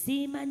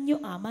 esiima nnyo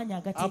amaanyi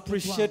agateekeddwa,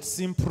 appreciates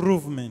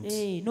improvement,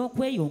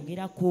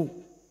 n'okweyongerako.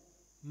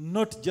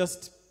 not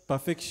just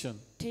perfection.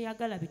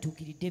 Teyagala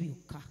bituukiridde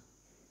byokka.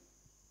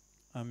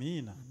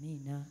 Amiina.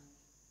 Amiina.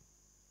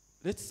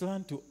 Let's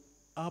learn to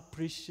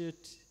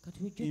appreciate Kati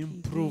bujjo tuyigenga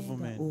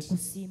improvement.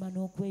 okusiima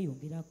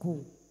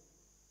n'okweyongerako.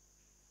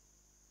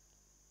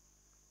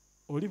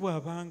 Oli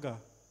bw'abanga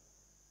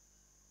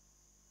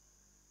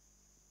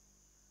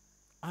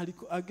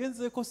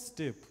agenzeeko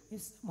step,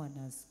 If someone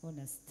has gone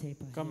a step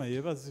ahead. Mukama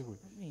yeebazibwe.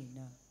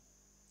 Amiina.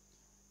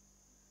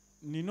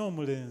 Nina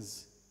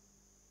omulenzi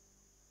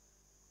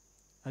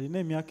alina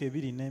emyaka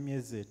 2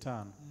 n'emyezi 5.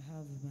 I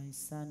have my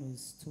son who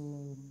is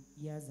 2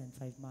 years and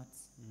 5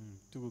 months.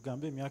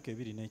 Tugambe emyaka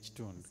 2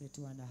 n'ekitundu. Say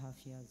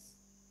 2.5 years.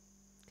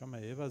 Mukama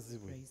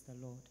yeebazibwe. Praise the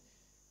Lord.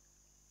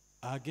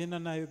 Agenda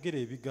n'ayogera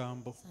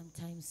ebigambo.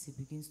 Sometimes he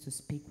begins to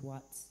speak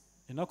words.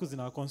 Ennaku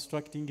zino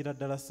aconstructingira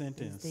ddala These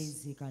sentence.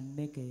 days he can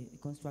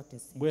construct a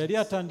sentence. Bwe yali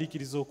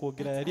atandikiriza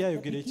okwogera yali At the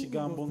ayogera beginning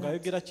ekigambo of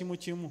ng'ayogera kimu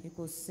kimu. He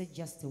could say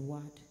just a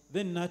word.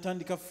 Then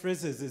n'atandika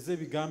phrases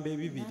ez'ebigambo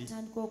ebibiri.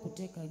 N'atandika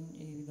okuteeka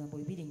ebigambo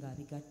bibiri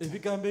ng'abigatta.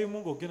 Ebigambo ebimu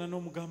ng'ogenda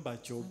n'omugamba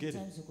akyogere.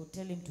 Sometimes you could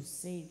tell him to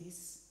say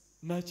this.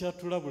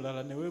 N'akyatula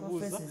bulala ne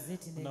weebuuza Confesses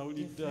it in a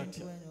nawulidde different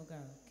atya. way.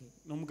 Okay.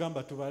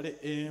 N'omugamba tubale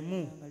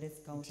emu, Let's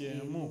count nti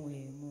emu,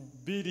 emu.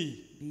 2,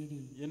 Biri.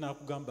 ye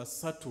n'akugamba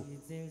 3, He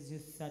tells you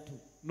 3.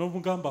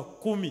 n'omugamba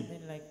 10.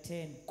 Then like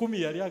 10. 10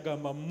 yali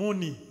agamba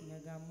muni.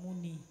 Ngaga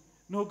muni.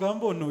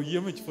 N'ogamba ono ye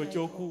mu kifo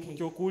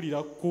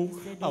ky'okuwulira ku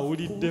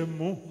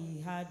awuliddemu.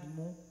 He had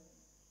mu.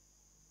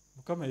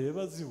 Mukama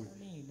yeebazibwe.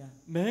 Amiina.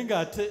 Naye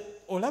ng'ate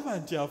olaba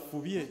nti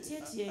afubye, But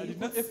yet you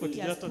alina could effort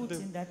see he has put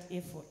gy'ataddemu. in that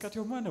effort. Kati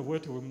omwana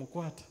bw'ete we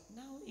mukwata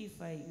Now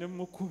if I ne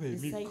mukuba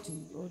decide emiggo to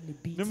only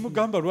beat ne him,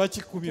 mugamba lwaki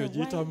 10 okay,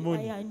 ogiyita why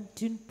muni.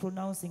 aren't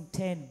pronouncing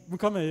 10?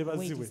 Mukama Wait,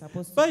 yeebazibwe. it's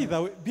supposed to By be.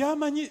 the way,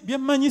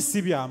 by'amanyi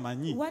si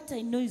by'amanyi. What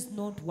I know is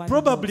not what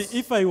Probably he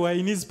knows. if I were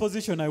in his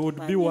position I would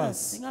be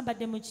worse. Singa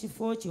mbadde mu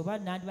kifo kye oba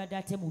nandibadde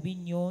ate mu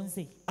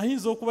binnyonze.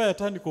 Ayinza okuba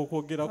yatandika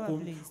okwogera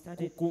Probably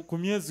started ku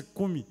myezi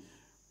 10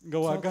 nga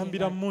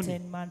wagambira Talking at muni.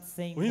 10 months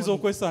saying Oyinza money.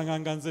 okwesanga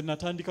nga nze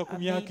natandika ku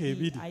myaka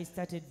Maybe 2. I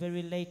started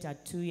very late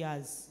at 2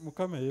 years.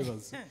 Mukama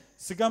yeebaze.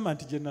 Sigamba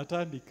nti gye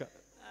natandika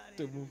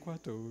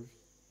temunkwata obubi.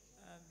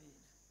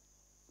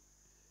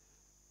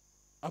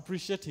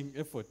 Appreciating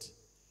effort.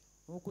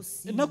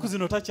 Okusiima. Ennaku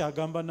zino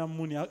takyagamba na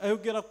muni,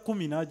 ayogera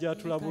 10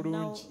 n'agyatula You can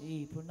now,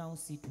 bulungi.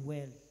 pronounce it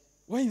well.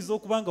 Wayinza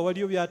okuba nga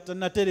waliyo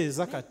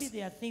byatanatereeza Maybe kati,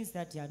 there are things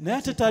that you are naye not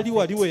ate yet tali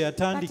wali we perfect.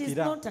 But it's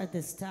yatandikira. not at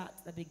the start,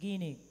 the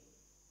beginning.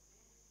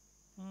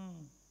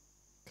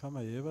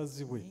 Kama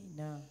yeebazibwe.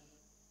 Now,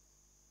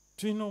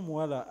 Tulina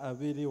omuwala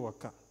abeera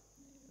ewaka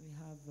we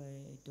have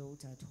a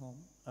daughter at home,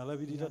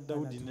 alabirira Yeah,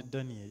 Dawudi Dawudi. ne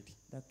Danyeri.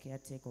 the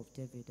caretaker of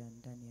David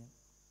and Daniel.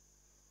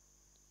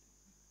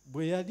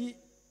 Bwe yali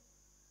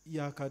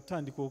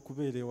yakatandika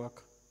okubeera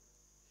ewaka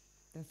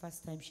The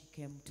first time she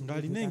came to live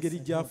ng'alina with us engeri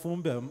at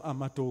home, gy'afumba there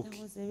amatooke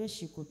was a way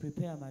she could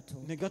prepare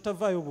matoo. ne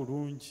gatavaayo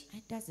bulungi.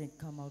 It doesn't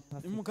come out Ne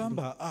perfectly.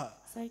 mugamba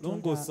So I told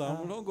longosaamu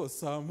her,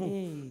 longosaamu.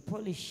 hey,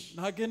 polish.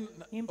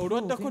 Improve,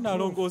 Olwaddako improve.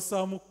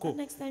 n'alongosaamuko The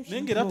next time she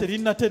naye ng'era improved.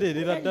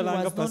 terinnatereerera Really ddala was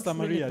nga not Pastor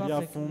really Maria yali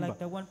perfect, afumba. like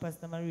the one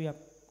Pastor Maria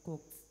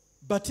cooked.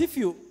 But if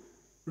you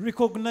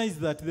recognize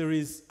that there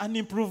is an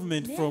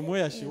improvement from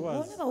where she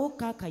was, Olabawo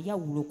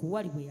akayawulo ku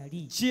wali bwe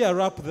yali. cheer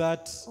up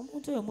that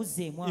Omuntu oyo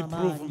muzzeemu amaanyi.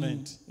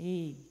 improvement.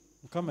 Eh,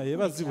 Mukama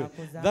yeebazibwe.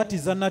 That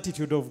is an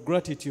attitude of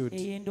gratitude.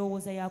 eyo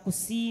endowooza ya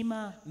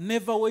kusiima.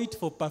 Never wait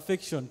for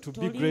perfection to be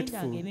Tolindanga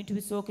grateful. ebintu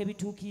bisooke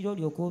bituukirire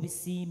olyoke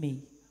obisiime.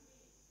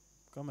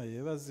 Mukama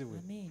yeebazibwe.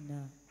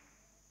 Amiina.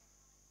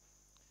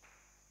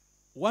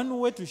 One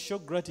way to show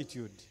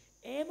gratitude,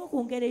 Emu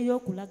ku ngeri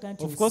ey'okulaga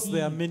nti of course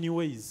there are osiimye. many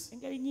ways.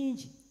 Engeri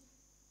nnyingi.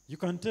 You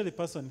can tell a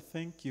person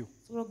thank you.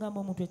 Osobola okugamba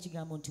omuntu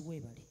ekigambo nti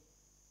weebale.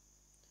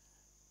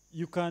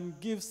 You can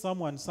give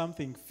someone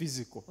something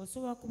physical.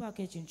 Osobola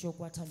kubaako ekintu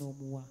ky'okwata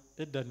n'omuwa.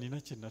 Edda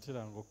nina kye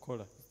nateranga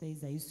okukola. These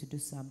days I used to do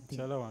something.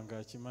 Mukyala wange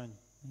akimanyi.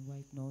 My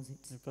wife knows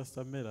it. ne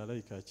Pastor Mary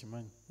alayika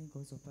akimanyi. I think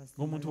also Pastor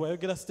Ng'omuntu Mary,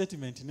 wayogera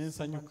statement someone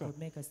n'ensanyuka could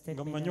make a nga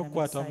statement mmanyi and I'm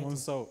okukwata mu excited.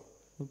 nsawo.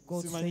 Would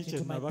go Simanyi straight kye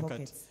into my naba kati.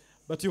 pockets.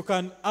 But you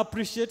can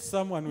appreciate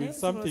someone Naye with osobola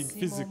something okusiima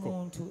physical.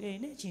 omuntu,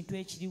 n'ekintu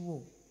ekiriwo,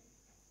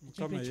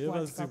 ekintu Mukama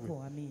yeebazibwe.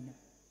 ekikwatikako, amiina.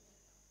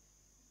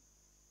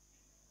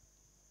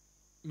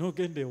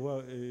 N'ogenda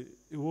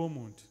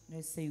ew'omuntu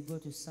Let's say you go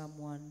to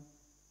someone,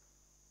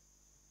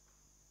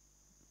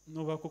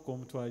 n'obaako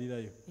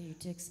k'omutwalirayo. you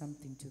take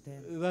something to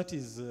them. That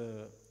is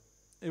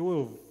a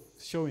way of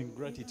showing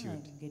gratitude.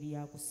 Era engeri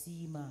ya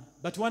kusiima.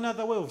 But one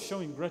other way of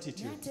showing Naye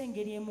gratitude ate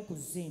engeri emu ku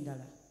zo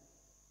endala,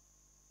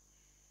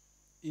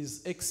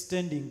 is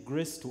extending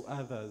grace to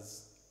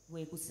others.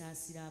 we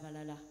kusaasira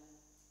abalala.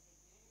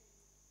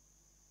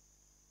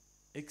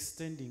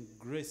 Extending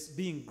grace,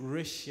 being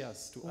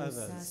gracious to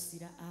others.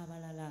 Osaasira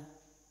abalala.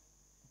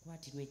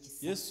 Okwatirwa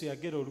ekisa. Yesu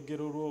yagera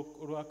olugero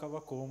olwa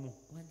kabaka omu.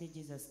 One day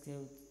Jesus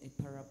told a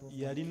parable.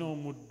 Yalina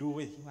omuddu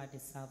we He had a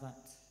servant.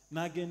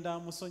 n'agenda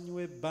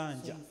amusonyiwa So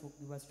ebbanja.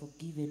 he was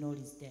forgiven all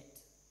his debt.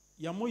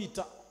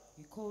 Yamuyita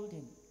He called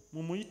him,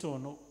 mu muyito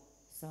ono,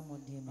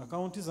 summoned him.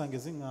 akawunti zange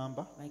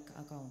ziŋŋamba My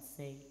account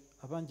say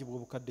abanjibwa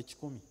obukadde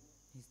 10.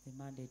 he's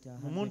demanded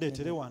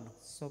Mumundeetere 100. wano.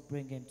 So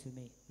bring him to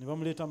me. Ne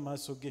bamuleeta mu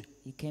maaso ge.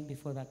 He came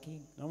before the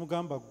king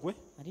N'amugamba ggwe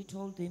and he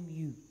told him,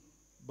 you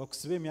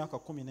bakusibe emyaka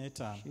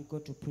 15. should go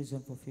to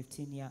prison for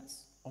 15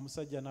 years.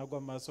 Omusajja n'agwa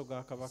mu maaso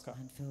ga kabaka.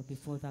 And fell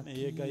before the Ne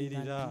king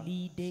yeegayirira. and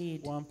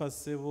pleaded. Wampa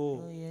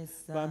ssebo, Oh yes,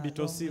 sir, bambi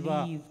don't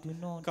tosiba, leave, do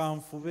not.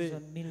 kanfube,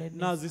 Prison million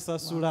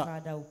n'azisasula.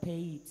 card, I'll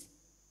pay it.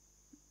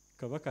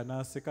 Kabaka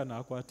n'aseka The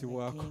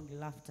n'akwatibwako. king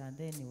laughed and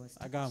then he was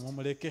Agamba touched.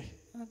 mumuleke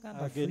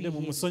Agamba, free agende mu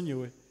him.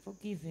 musonyiwe.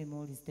 Forgive him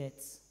all his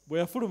debts. Bwe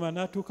yafuluma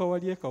n'atuuka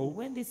wali ekawuku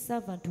When this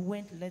servant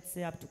went, let's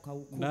say, up to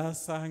Kauku,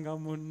 n'asanga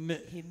munne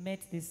he met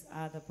this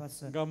other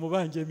person.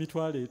 ng'amubanja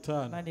emitwalo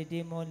 5 Handed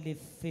him only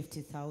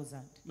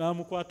 50,000.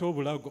 n'amukwata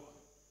obulago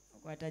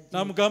What a deal.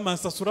 n'amugamba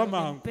nsasula Tell him,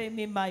 mangu pay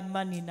me my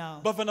money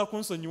now. bava na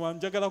kunsonyiwa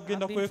njagala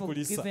kugenda I've been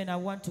kwekulisa forgiven. I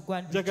want to go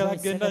and njagala rejoice,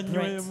 kugenda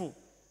celebrate. nywemu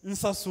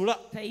nsasula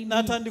Pay me.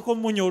 n'atandika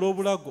omumunyola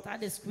obulago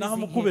Started squeezing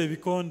n'amukuba him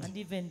ebikondi and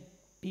even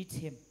beat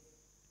him.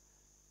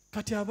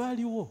 kati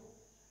abaaliwo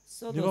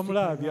So ne those people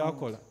bamulaba around,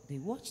 byakola they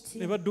watched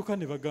ne him. badduka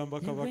ne bagamba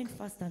They kabaka went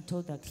fast and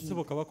told the king,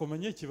 sebo kabaka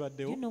omanye do you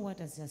ekibaddewo know what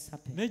has just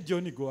happened? ne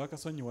John gwe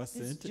wakasonyiwa This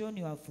ssente John,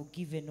 you have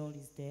forgiven all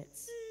his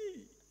debts.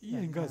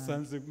 ye nga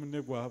asanze munne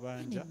And he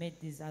gw'abanja met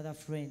this other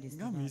friend. His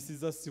nga man.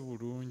 muyisiza si They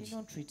bulungi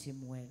don't treat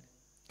him well.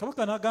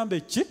 kabaka n'agamba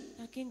eki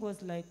The king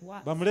was like,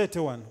 what? bamuleete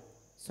wano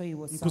So he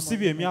was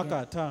nkusibye summoned him emyaka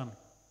again. 5.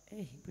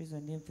 Hey, he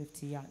imprisoned him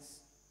 50 years.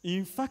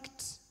 In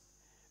fact,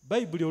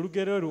 bayibuli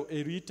olugero olwo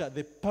eruyita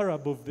the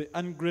parable of the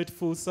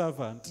ungrateful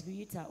servant.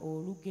 Luyita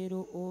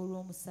olugero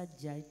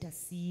olw'omusajja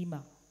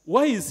alitasiima.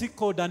 Why is he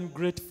called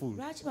ungrateful?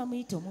 Lwaki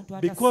bamuyita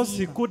omuntu Because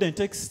he atasiima? couldn't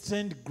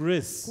extend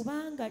grace.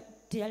 Kubanga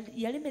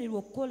yalemererwa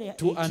okukola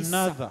To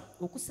another.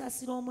 ekisa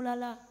okusaasira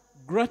omulala.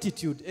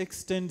 Gratitude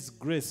extends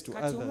grace to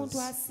Kati omuntu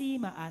others.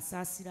 asiima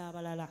asaasira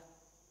abalala.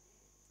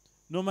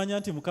 N'omanya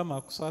nti Mukama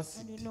And you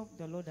akusaasidde know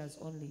the Lord has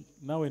only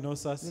naawe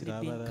n'osaasira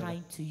really been abalala.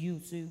 kind to you,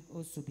 so you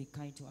also be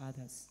kind to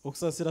others.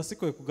 Okusaasira si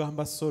kwe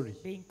kugamba sorry.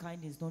 Being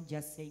kind is not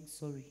just saying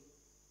sorry.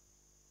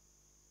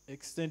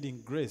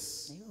 Extending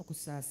grace Naye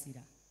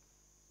okusaasira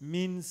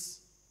means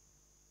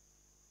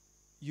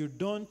you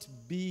don't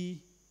be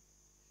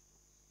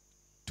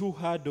too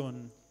hard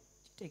on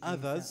kitegeeza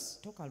others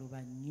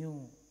tokaluba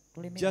nnyo,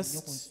 tolemera just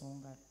nnyo ku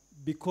nsonga.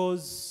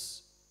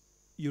 because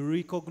you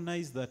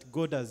recognize that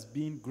God has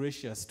been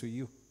gracious to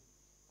you.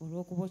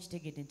 Olw'okuba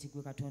okitegedde nti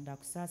gwe Katonda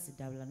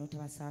akusaasidde abalala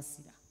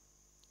n'otabasaasira.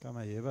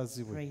 Kama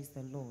yeebazibwe. Praise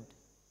the Lord.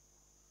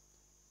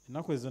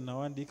 Ennaku ezo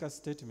nawandiika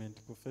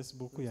statement ku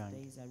Facebook Those yange.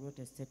 days I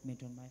wrote a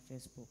statement on my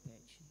Facebook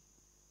page.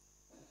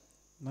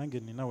 Nange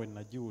nina we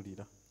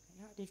nagiwulira.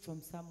 I heard it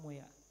from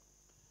somewhere.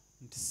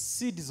 Nti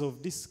seeds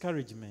of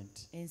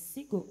discouragement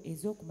Ensigo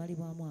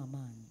ez'okumalibwamu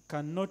amaanyi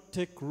cannot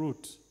take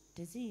root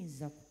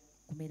teziyinza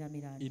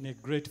kumeramira in a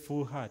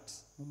grateful heart.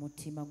 mu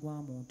mutima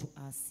gwa muntu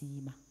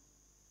asiima.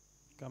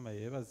 Kama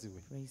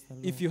yeebazibwe. Praise the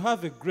Lord. If you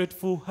have a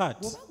grateful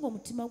heart, Bw'obanga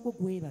omutima gwo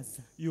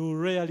gwebaza, you will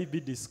rarely be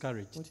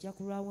discouraged. ojja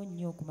kulwawo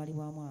nnyo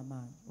okumalibwamu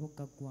amaanyi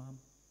ogaggwamu.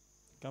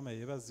 Kama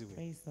yeebazibwe.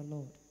 Praise the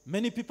Lord.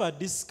 Many people are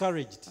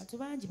discouraged, Abantu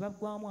bangi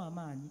baggwamu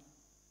amaanyi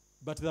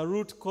but the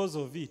root cause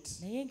of it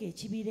naye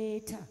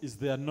ng'ekibireeta is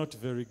they are not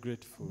very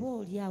grateful. oba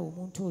oli awo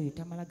omuntu oyo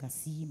tamala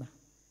gasiima.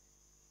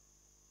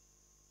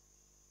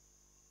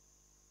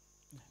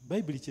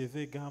 Bayibuli kyeva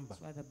egamba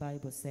That's what the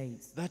Bible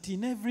says. that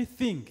in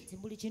everything Nti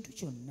buli kintu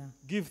kyonna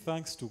give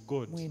thanks to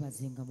God.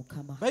 mwebazenga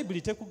Mukama.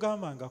 Bayibuli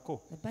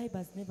tekugambangako The Bible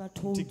has never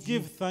told to you.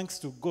 give thanks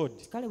to God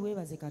Kale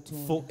weebaze for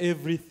Katonda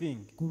everything.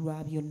 ku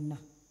lwa byonna.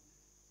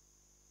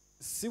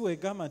 Si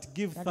weegamba nti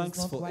give That is thanks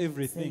not for what it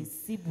everything,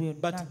 says. Si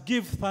byonna. but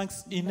give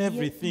thanks in Naye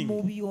everything.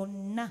 mu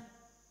byonna.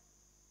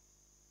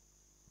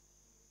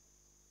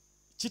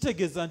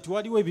 Kitegeeza nti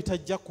waliwo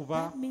ebitajja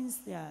kuba That means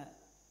there are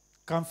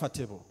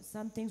comfortable.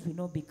 some things will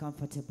not be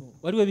comfortable.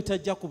 Waliwo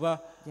ebitajja kuba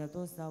There are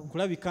those that will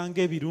kulabika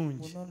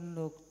ng'ebirungi. not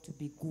look to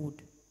be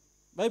good.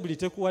 bayibuli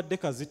tekuwadde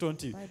kazito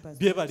nti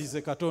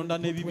byebalize katonda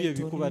n'ebibi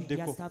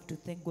ebikubaddeko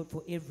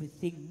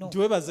nti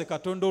weebaze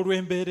katonda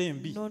olw'embeera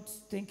embi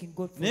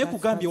naye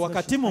kugambye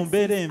wakati mu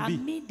mbeera embi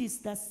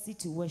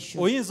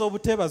oyinza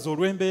obuteebaza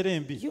olw'embeera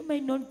embi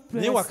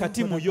naye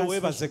wakati mu yo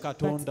weebaze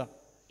katonda.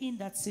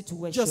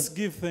 Just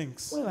give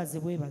thanks.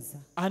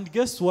 And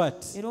guess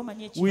what?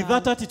 With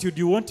that attitude,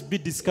 you won't be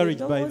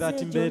discouraged by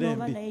that mbeera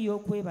embi.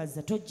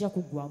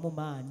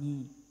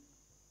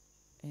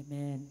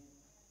 Amen.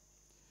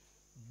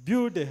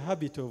 Build a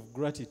habit of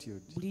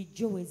gratitude.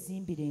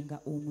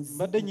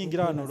 Mbadde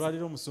nyingira wano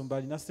olwaliro omusumba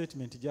alina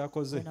statement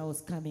gy'akoze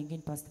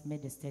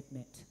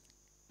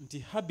nti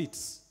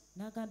habits,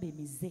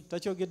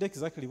 takyogedde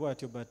exactly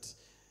bw'atyo, but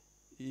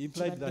he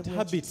implied that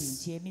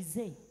habits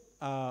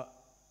are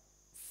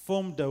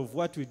formed of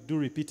what we do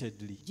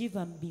repeatedly.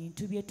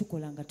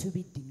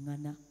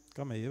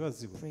 Kama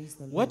yebazibwe.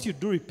 What you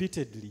do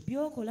repeatedly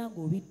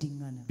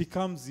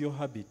becomes your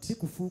habit,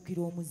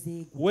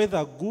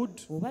 whether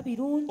good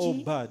or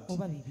bad.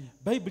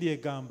 Bayibuli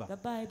egamba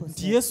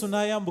nti Yesu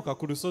n'ayambuka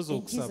ku lusozi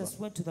okusaba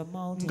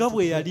nga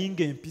bwe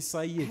yalinga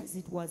empisa ye.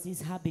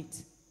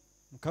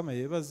 Mukama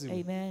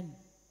yebazibwe.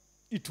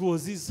 It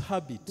was his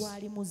habit.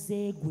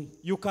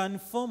 You can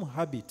form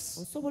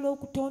habits.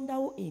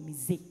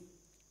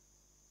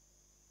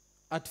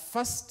 At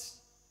first,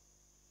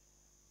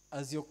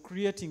 as you're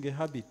creating a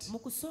habit,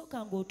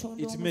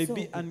 it may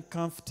be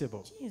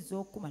uncomfortable.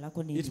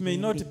 It may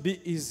not be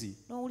easy.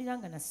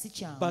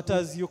 But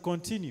as you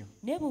continue,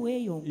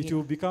 it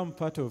will become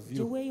part of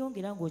you.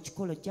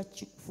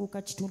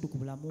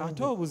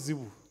 Ate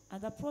obuzibu,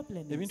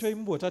 ebintu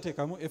ebimu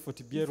bw'otateekamu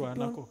effort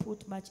byerwanako,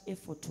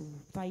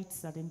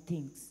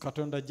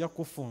 Katonda ajja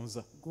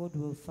kufunza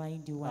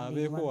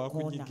abeeko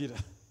wakunyigira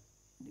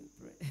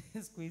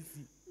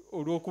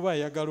olw'okuba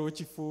ayagala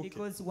okifuuke.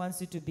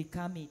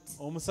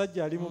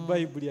 Omusajja ali mu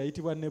bayibuli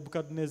ayitibwa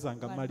Nebukadneza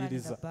nga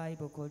maliriza.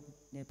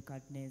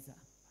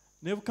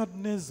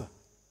 Nebukadneza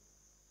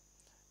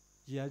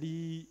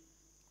yali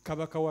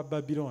kabaka wa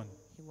Babylon.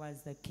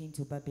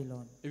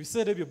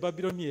 Ebiseera ebyo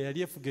Babyloni ye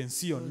yali efuga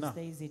ensi yonna.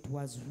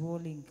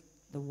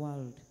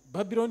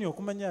 Babyloni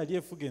okumanya yali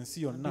efuga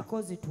ensi yonna,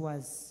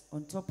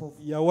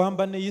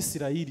 yawamba ne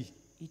Isirayiri.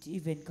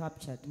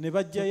 Ne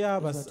bajjayo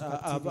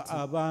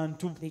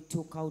abantu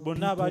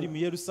bonna abaali mu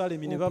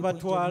Yerusaalemi ne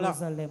babatwala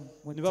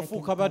ne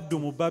bafuuka baddu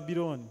mu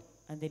Babyloni.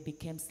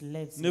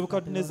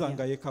 Nebukadneza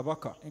nga ye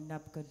kabaka.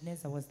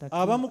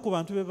 Abamu ku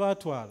bantu be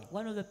baatwala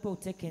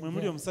mwe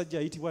muli omusajja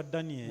ayitibwa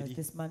Danyeri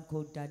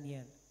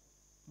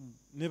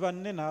ne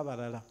banne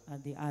n'abalala.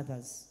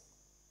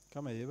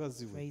 Kama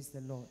yeebazibwe.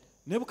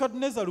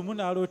 Nebukadneza lumu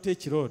n'aloota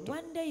ekirooto,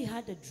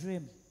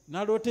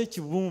 n'aloota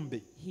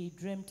ekibumbe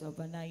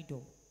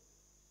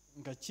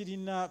nga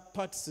kirina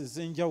parts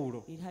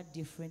ez'enjawulo,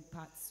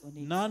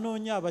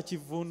 n'anoonya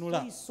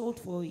abakivuunula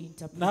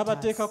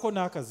n'abateekako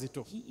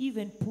n'akazito,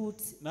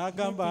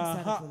 n'agamba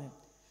aha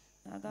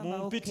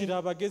mumpitira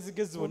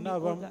abagezigezi bonna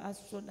abamu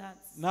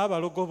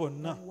n'abalogo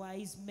bonna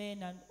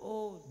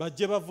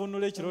bajje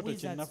bavuunula ekirooto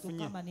kye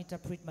nafunye,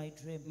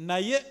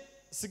 naye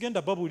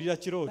sigenda babuulira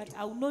kirooto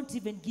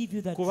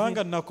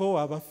kubanga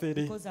nakoowa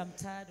abafere.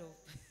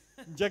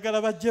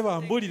 Njagala bajje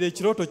bambuulire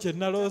ekirooto kye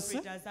naloose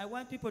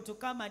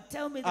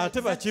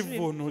ate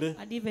bakivuunule.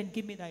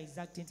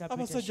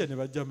 Abasajja ne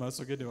bajja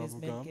maaso ge ne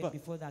bamugamba,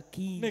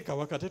 ne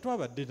kabaka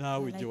tetwabadde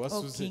naawe gye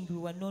wasuze,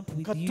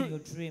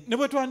 ne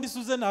bwe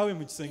twandisuze naawe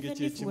mu kisenge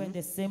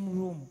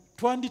kyekimu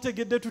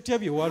twanditegedde tutya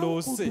bye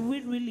waloose.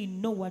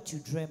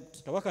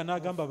 Kabaka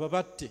n'agamba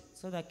babatte,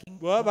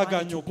 bw'aba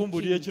baganye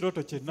okumbuulira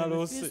ekirooto kye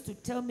naloose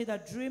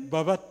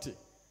babatte.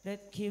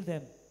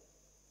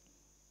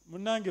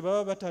 Munange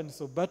baba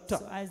batandise obatta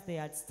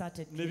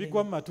ne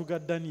bigwa mu matu ga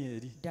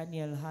Danyeri.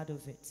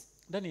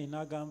 Danyeri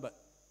n'agamba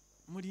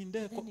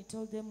mulindeeko,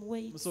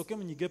 musooke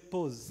munyige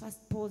pause,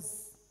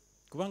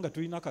 kubanga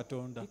tulina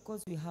Katonda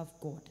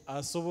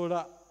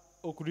asobola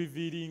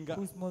okuriviiringa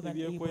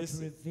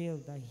ebyekwese.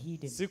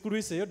 Si ku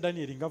lwisi eyo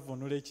Danyeri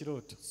ng'avvuunula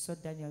ekirooto.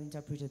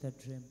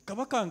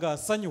 Kabaka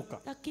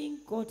ng'asanyuka,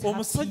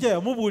 omusajja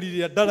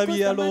yamubuulirira ddala bye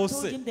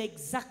yaloose,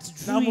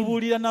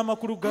 n'amubuulira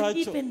n'amakulu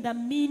gaakyo,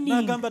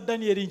 n'agamba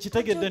Danyeri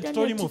nkitegedde nti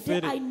toli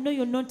mufere,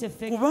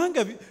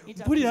 kubanga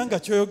mpulira nga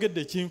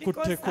kyoyogedde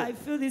kinkutteko.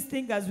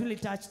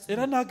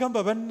 Era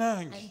n'agamba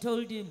bannange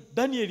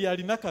Danyeri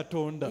alina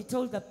Katonda,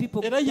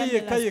 era ye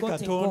yekka ye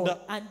Katonda.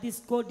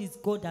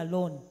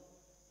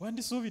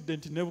 Wandisuubidde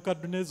nti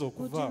Nebukadneza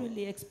okuva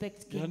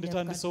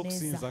yanditandise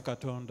okusinza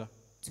Katonda.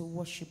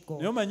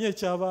 Naye omanyi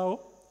ekyabaawo,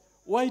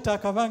 waayita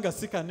akabanga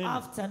si kanene,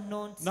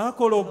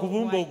 n'akola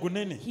ogubumba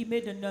ogunene,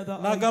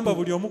 n'agamba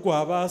buli omu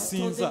gw'aba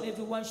asinza.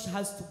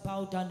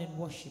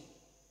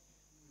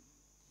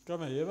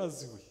 Kama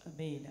yeebazibwe.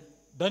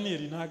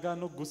 Danyeri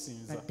n'agaana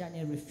okugusinza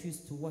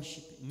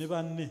ne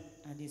banne.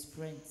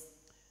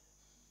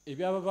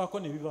 Ebyababaako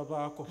ne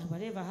bibabaako.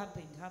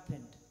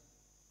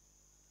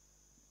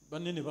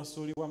 Banne ne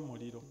basuulibwa mu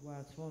muliro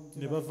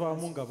ne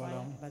bavaamu nga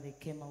balamu.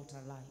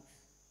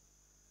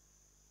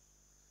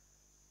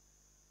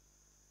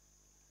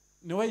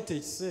 Ne wayita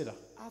ekiseera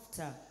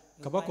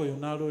kabaka oyo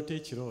n'aloota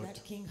ekirooto.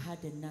 That king had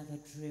another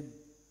dream.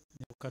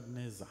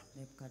 Nebukadneza.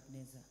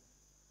 Nebuchadnezzar.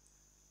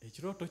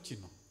 Ekirooto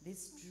kino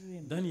This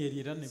dream. Danyeri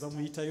era ne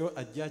bamuyitayo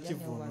ajja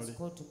Daniel was akivuunule.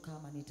 called to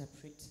come and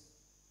interpret.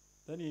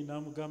 Danyeri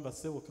n'amugamba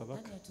ssebo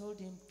kabaka, Daniel told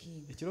him,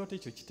 King, ekirooto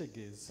ekyo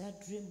kitegeeza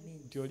that dream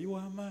means nti oli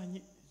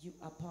w'amaanyi, you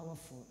are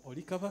powerful.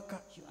 oli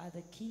kabaka. You are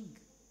the king.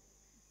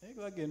 Naye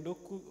bagenda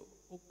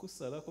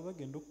okusalako,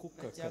 bagenda But you're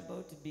okukkaka.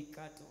 about to be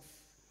cut off.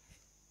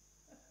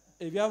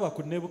 Ebyaba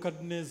ku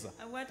Nebukadneza,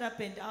 And what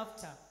happened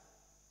after?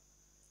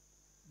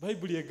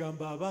 Bayibuli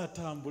egamba aba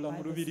atambula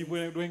mu lubiri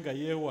lwe nga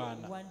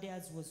yeewaana, One day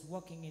as he was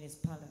walking in his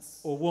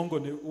palace, obwongo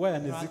waya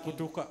ne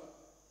zikutuka.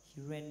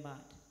 he ran mad.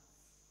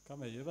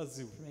 Kama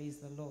yeebazibu. Praise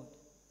the Lord.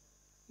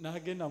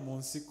 N'agenda mu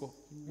nsiko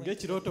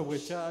ng'ekirooto bwe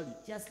kyali,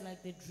 Just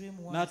like the dream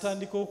was,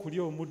 n'atandika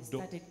okulya omuddo.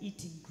 started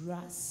eating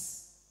grass.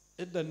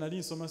 Edda nali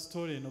nsoma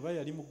story eno ba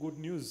yali mu Good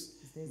News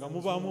nga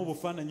mubaamu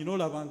obufaananyi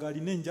n'olaba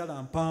ng'alina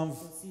enjala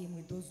mpanvu, You see him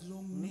with those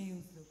long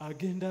nails.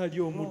 agenda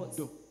alya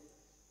omuddo.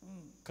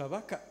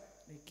 Kabaka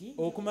The king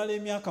okumala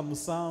emyaka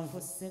 7.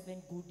 for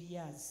 7 good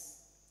years.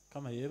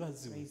 Kama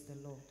yeebazibwe. Praise the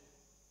Lord.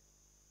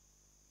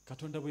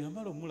 Katonda bwe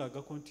yamala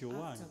omulagako nti After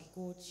owange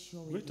God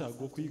showing wetaaga himself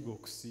to okuyiga him,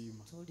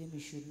 okusiima, told him he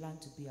should learn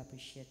to be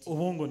appreciative.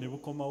 obwongo ne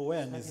bukomawo,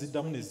 waya ne That is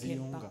ziddamu when ne he came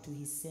ziyunga. back to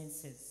his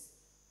senses.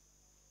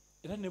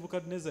 Era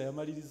Nebukadneza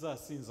yamaliriza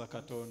asinza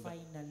Katonda.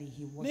 Finally,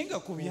 he Naye nga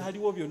worshipped ku God.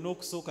 byaliwo byonna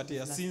okusooka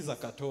teyasinza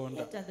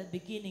Katonda. Yet at the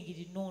beginning, he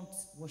did not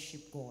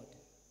worship God.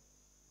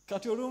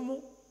 Kati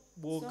olumu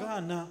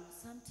bw'ogaana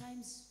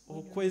Sometimes when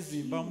you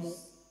okwezimbamu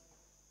refuse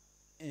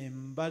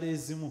embala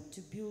ezimu,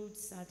 to build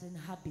certain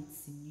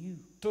habits in you,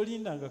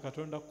 tolindanga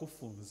Katonda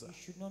kufunza you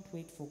should not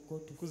wait for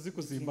God to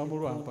kuzikuzimba mu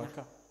to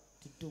lwampaka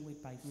do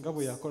it by nga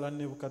bwe force, yakola like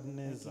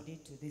Nebukadneza. he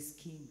did to this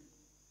king.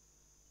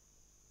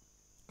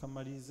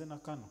 Kamalirize na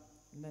kano.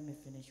 Let me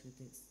finish with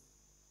this.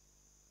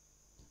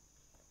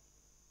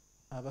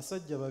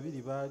 Abasajja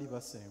babiri baali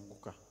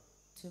basenguka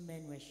 2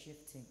 men were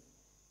shifting,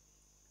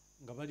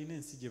 nga balina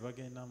ensi gye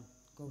bagendamu.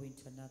 going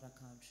to another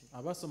country.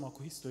 Abasoma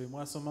ku history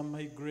mwasoma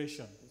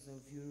migration, Those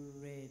of you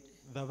read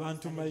the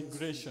Bantu studied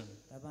migration,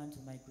 history, the Bantu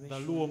migration, the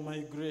Luo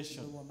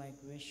migration, Luo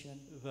migration,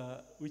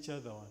 the which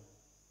other one?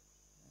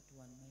 that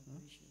one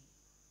migration.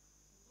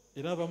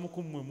 Era abamu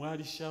ku mmwe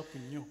mwali sharp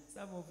nnyo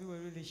Some of you were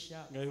really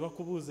sharp. nga bwe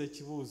bakubuuza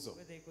ekibuuzo.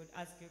 Where they could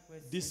ask a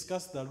question.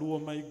 Discuss the Luo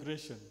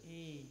migration.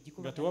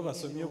 nga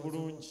tewabasomye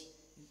bulungi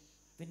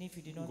Even if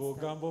you did not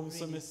ng'ogamba start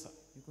reading, omusomesa.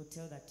 you could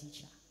tell the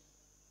teacher.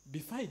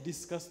 Before I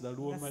discuss the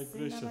Luo Nga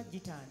migration,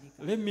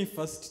 sinabagitandika. let me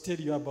first tell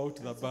you about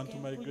the Bantu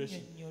Kasooke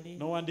migration. nkunnyonnyole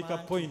N'owandika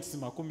Bantu. points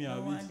 20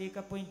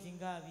 N'owandiika point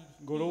nga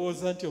 20.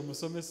 ng'olowooza nti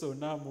omusomesa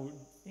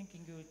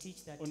Thinking you will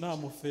teach that teacher.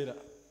 onaamufera.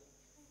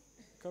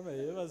 Kama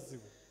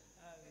yeebazibwa.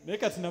 Naye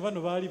kati na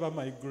bano baali So these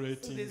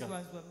bamigratinga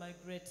ones were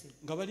migrating,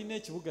 nga balina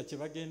ekibuga kye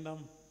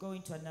bagendamu,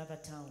 going to another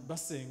town.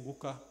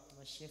 basenguka. They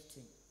were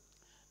shifting.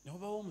 Ne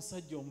wabawo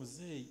omusajja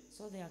omuzeeyi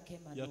So there came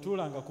an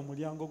yatuulanga old ku man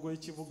mulyango who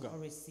gw'ekibuga.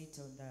 always sit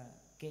on the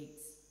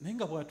gates. Naye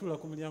nga bw'atuula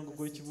ku mulyango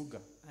gw'ekibuga,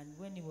 And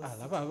when he was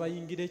alaba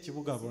abayingira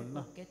ekibuga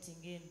bonna.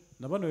 getting in,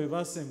 Na bano bwe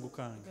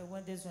baasengukanga even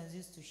when these ones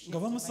used to shift, nga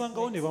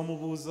bamusangawo ne migrate,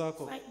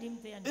 bamubuuzaako, find him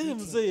there and beat him.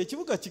 muzeeyi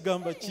ekibuga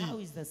kigamba Hey, ki? how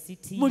is the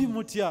city? Muli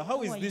mutya?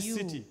 How is are this you?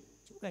 city?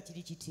 Kibuga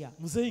kiri kitya?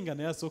 Muzeeyi nga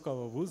naye asooka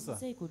ababuuza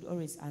So he could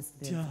always ask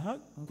nti them, aha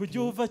Okay. ku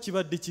gy'ova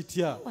kibadde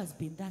kitya? how has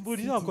been that city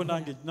Mbuliraako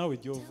nange there? naawe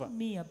gy'ova. Tell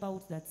me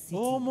about that city.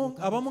 Omu you're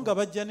coming abamu from. nga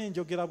bajja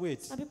n'enjogera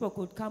bw'eti, Some people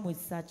could come with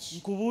such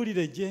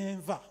nkubuulire gye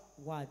nva.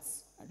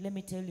 words. Let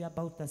me tell you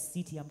about the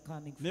city I'm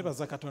coming from.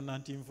 Neebaza Katonda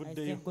nti I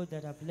nvuddeyo. thank God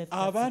that I've left that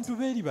Abantu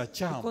beeri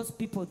bakyamu because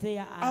people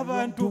there are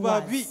Abantu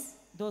babi, wrongdoers.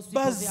 Those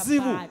people they are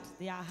bazibu, bad.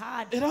 They are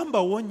hard. era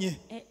mbawonye.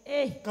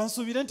 I'm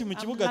Kansuubire nti mu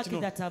kibuga lucky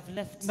kino that I've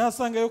left.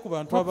 n'asangayo ku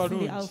bantu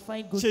Hopefully I'll abalungi.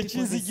 find good Kye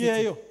people in this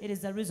kinziggyeyo. city. It is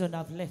the reason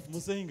I've left.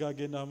 Muzeeyi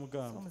ng'agenda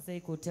amugamba, Some say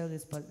could tell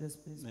this naye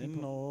people.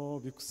 nno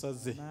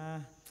bikusaze. Nah,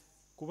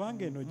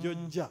 Kubanga eno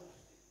gy'ojja,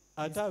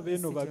 ate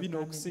abeeno babi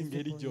n'okusinga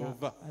eri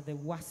gy'ova. are the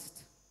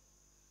worst.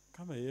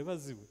 Kama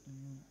yeebazibwe.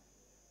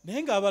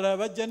 Naye ng'abalala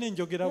bajja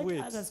n'enjogera Yet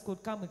bw'eti. others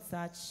could come with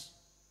such.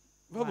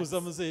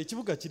 Babuuza muzeeyi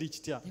ekibuga kiri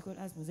kitya? They could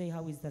ask Mzee,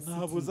 how is the city?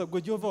 N'abuuza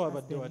gwe gy'ova Ask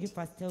wabadde them, wati? you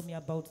first tell me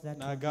about that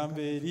one.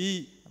 N'agamba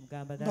eri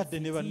Mgamba, that mbadde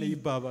ne city,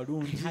 banneyibba I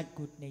abalungi. had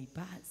good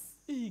neighbors.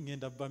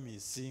 Ngenda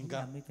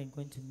bamiisinga. I'm even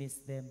going to miss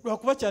them.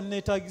 Lwakuba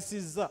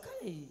kyanneetagisizza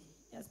Hey,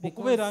 just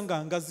okubeera because nga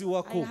I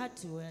ngaziwako. had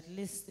to at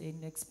least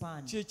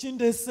expand. Kye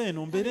kindeese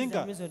eno That mbeere is the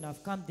nga reason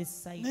I've come this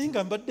side. naye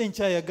nga mbadde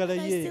nkyayagala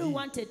But I ye still eri.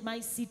 wanted my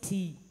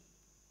city.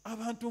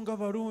 Abantu nga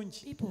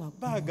balungi People are good.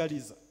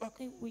 baagaliza.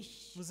 I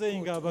wish Muzeeyi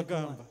God to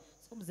ng'abagamba, everyone.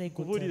 So Mzee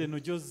could kubuulire tell no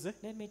me, gy'ozze,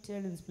 let me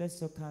tell you this place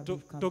to come. to-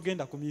 You've come.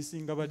 togenda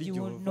kumiisinga bali You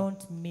will gy'ova.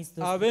 not miss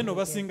those Abeeno people again.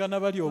 basinga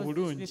n'abali Because these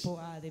obulungi. people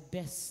are the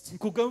best.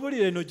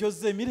 Nkugabulire no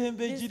gy'ozze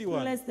emirembe This egiri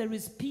wano. place there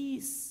is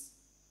peace.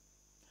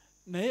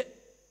 Naye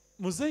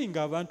muzeeyi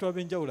ng'abantu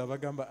ab'enjawulo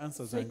abagamba ansa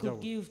So za he could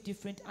njawulo. give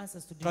different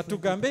answers to different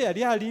Katugambe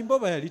yali alimba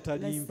oba yali people.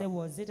 Let's say, talimba.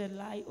 was it a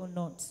lie or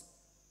not?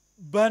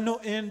 bano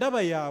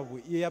endaba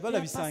yaabwe ye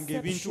yabalabisanga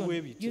ebintu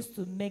bwe bityo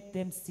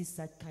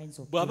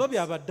bw'aba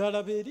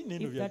byabaddaala beeri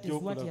neno byajja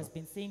okulaba.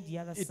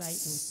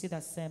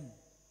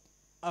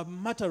 A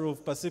matter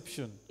of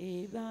perception,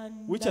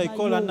 which I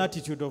call an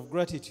attitude of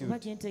gratitude.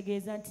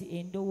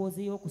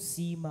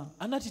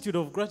 An attitude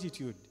of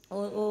gratitude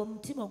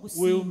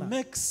will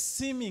make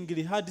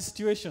seemingly hard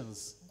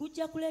situations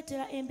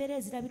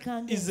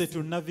easy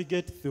to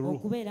navigate through.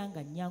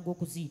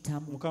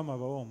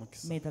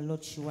 May the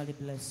Lord surely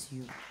bless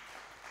you.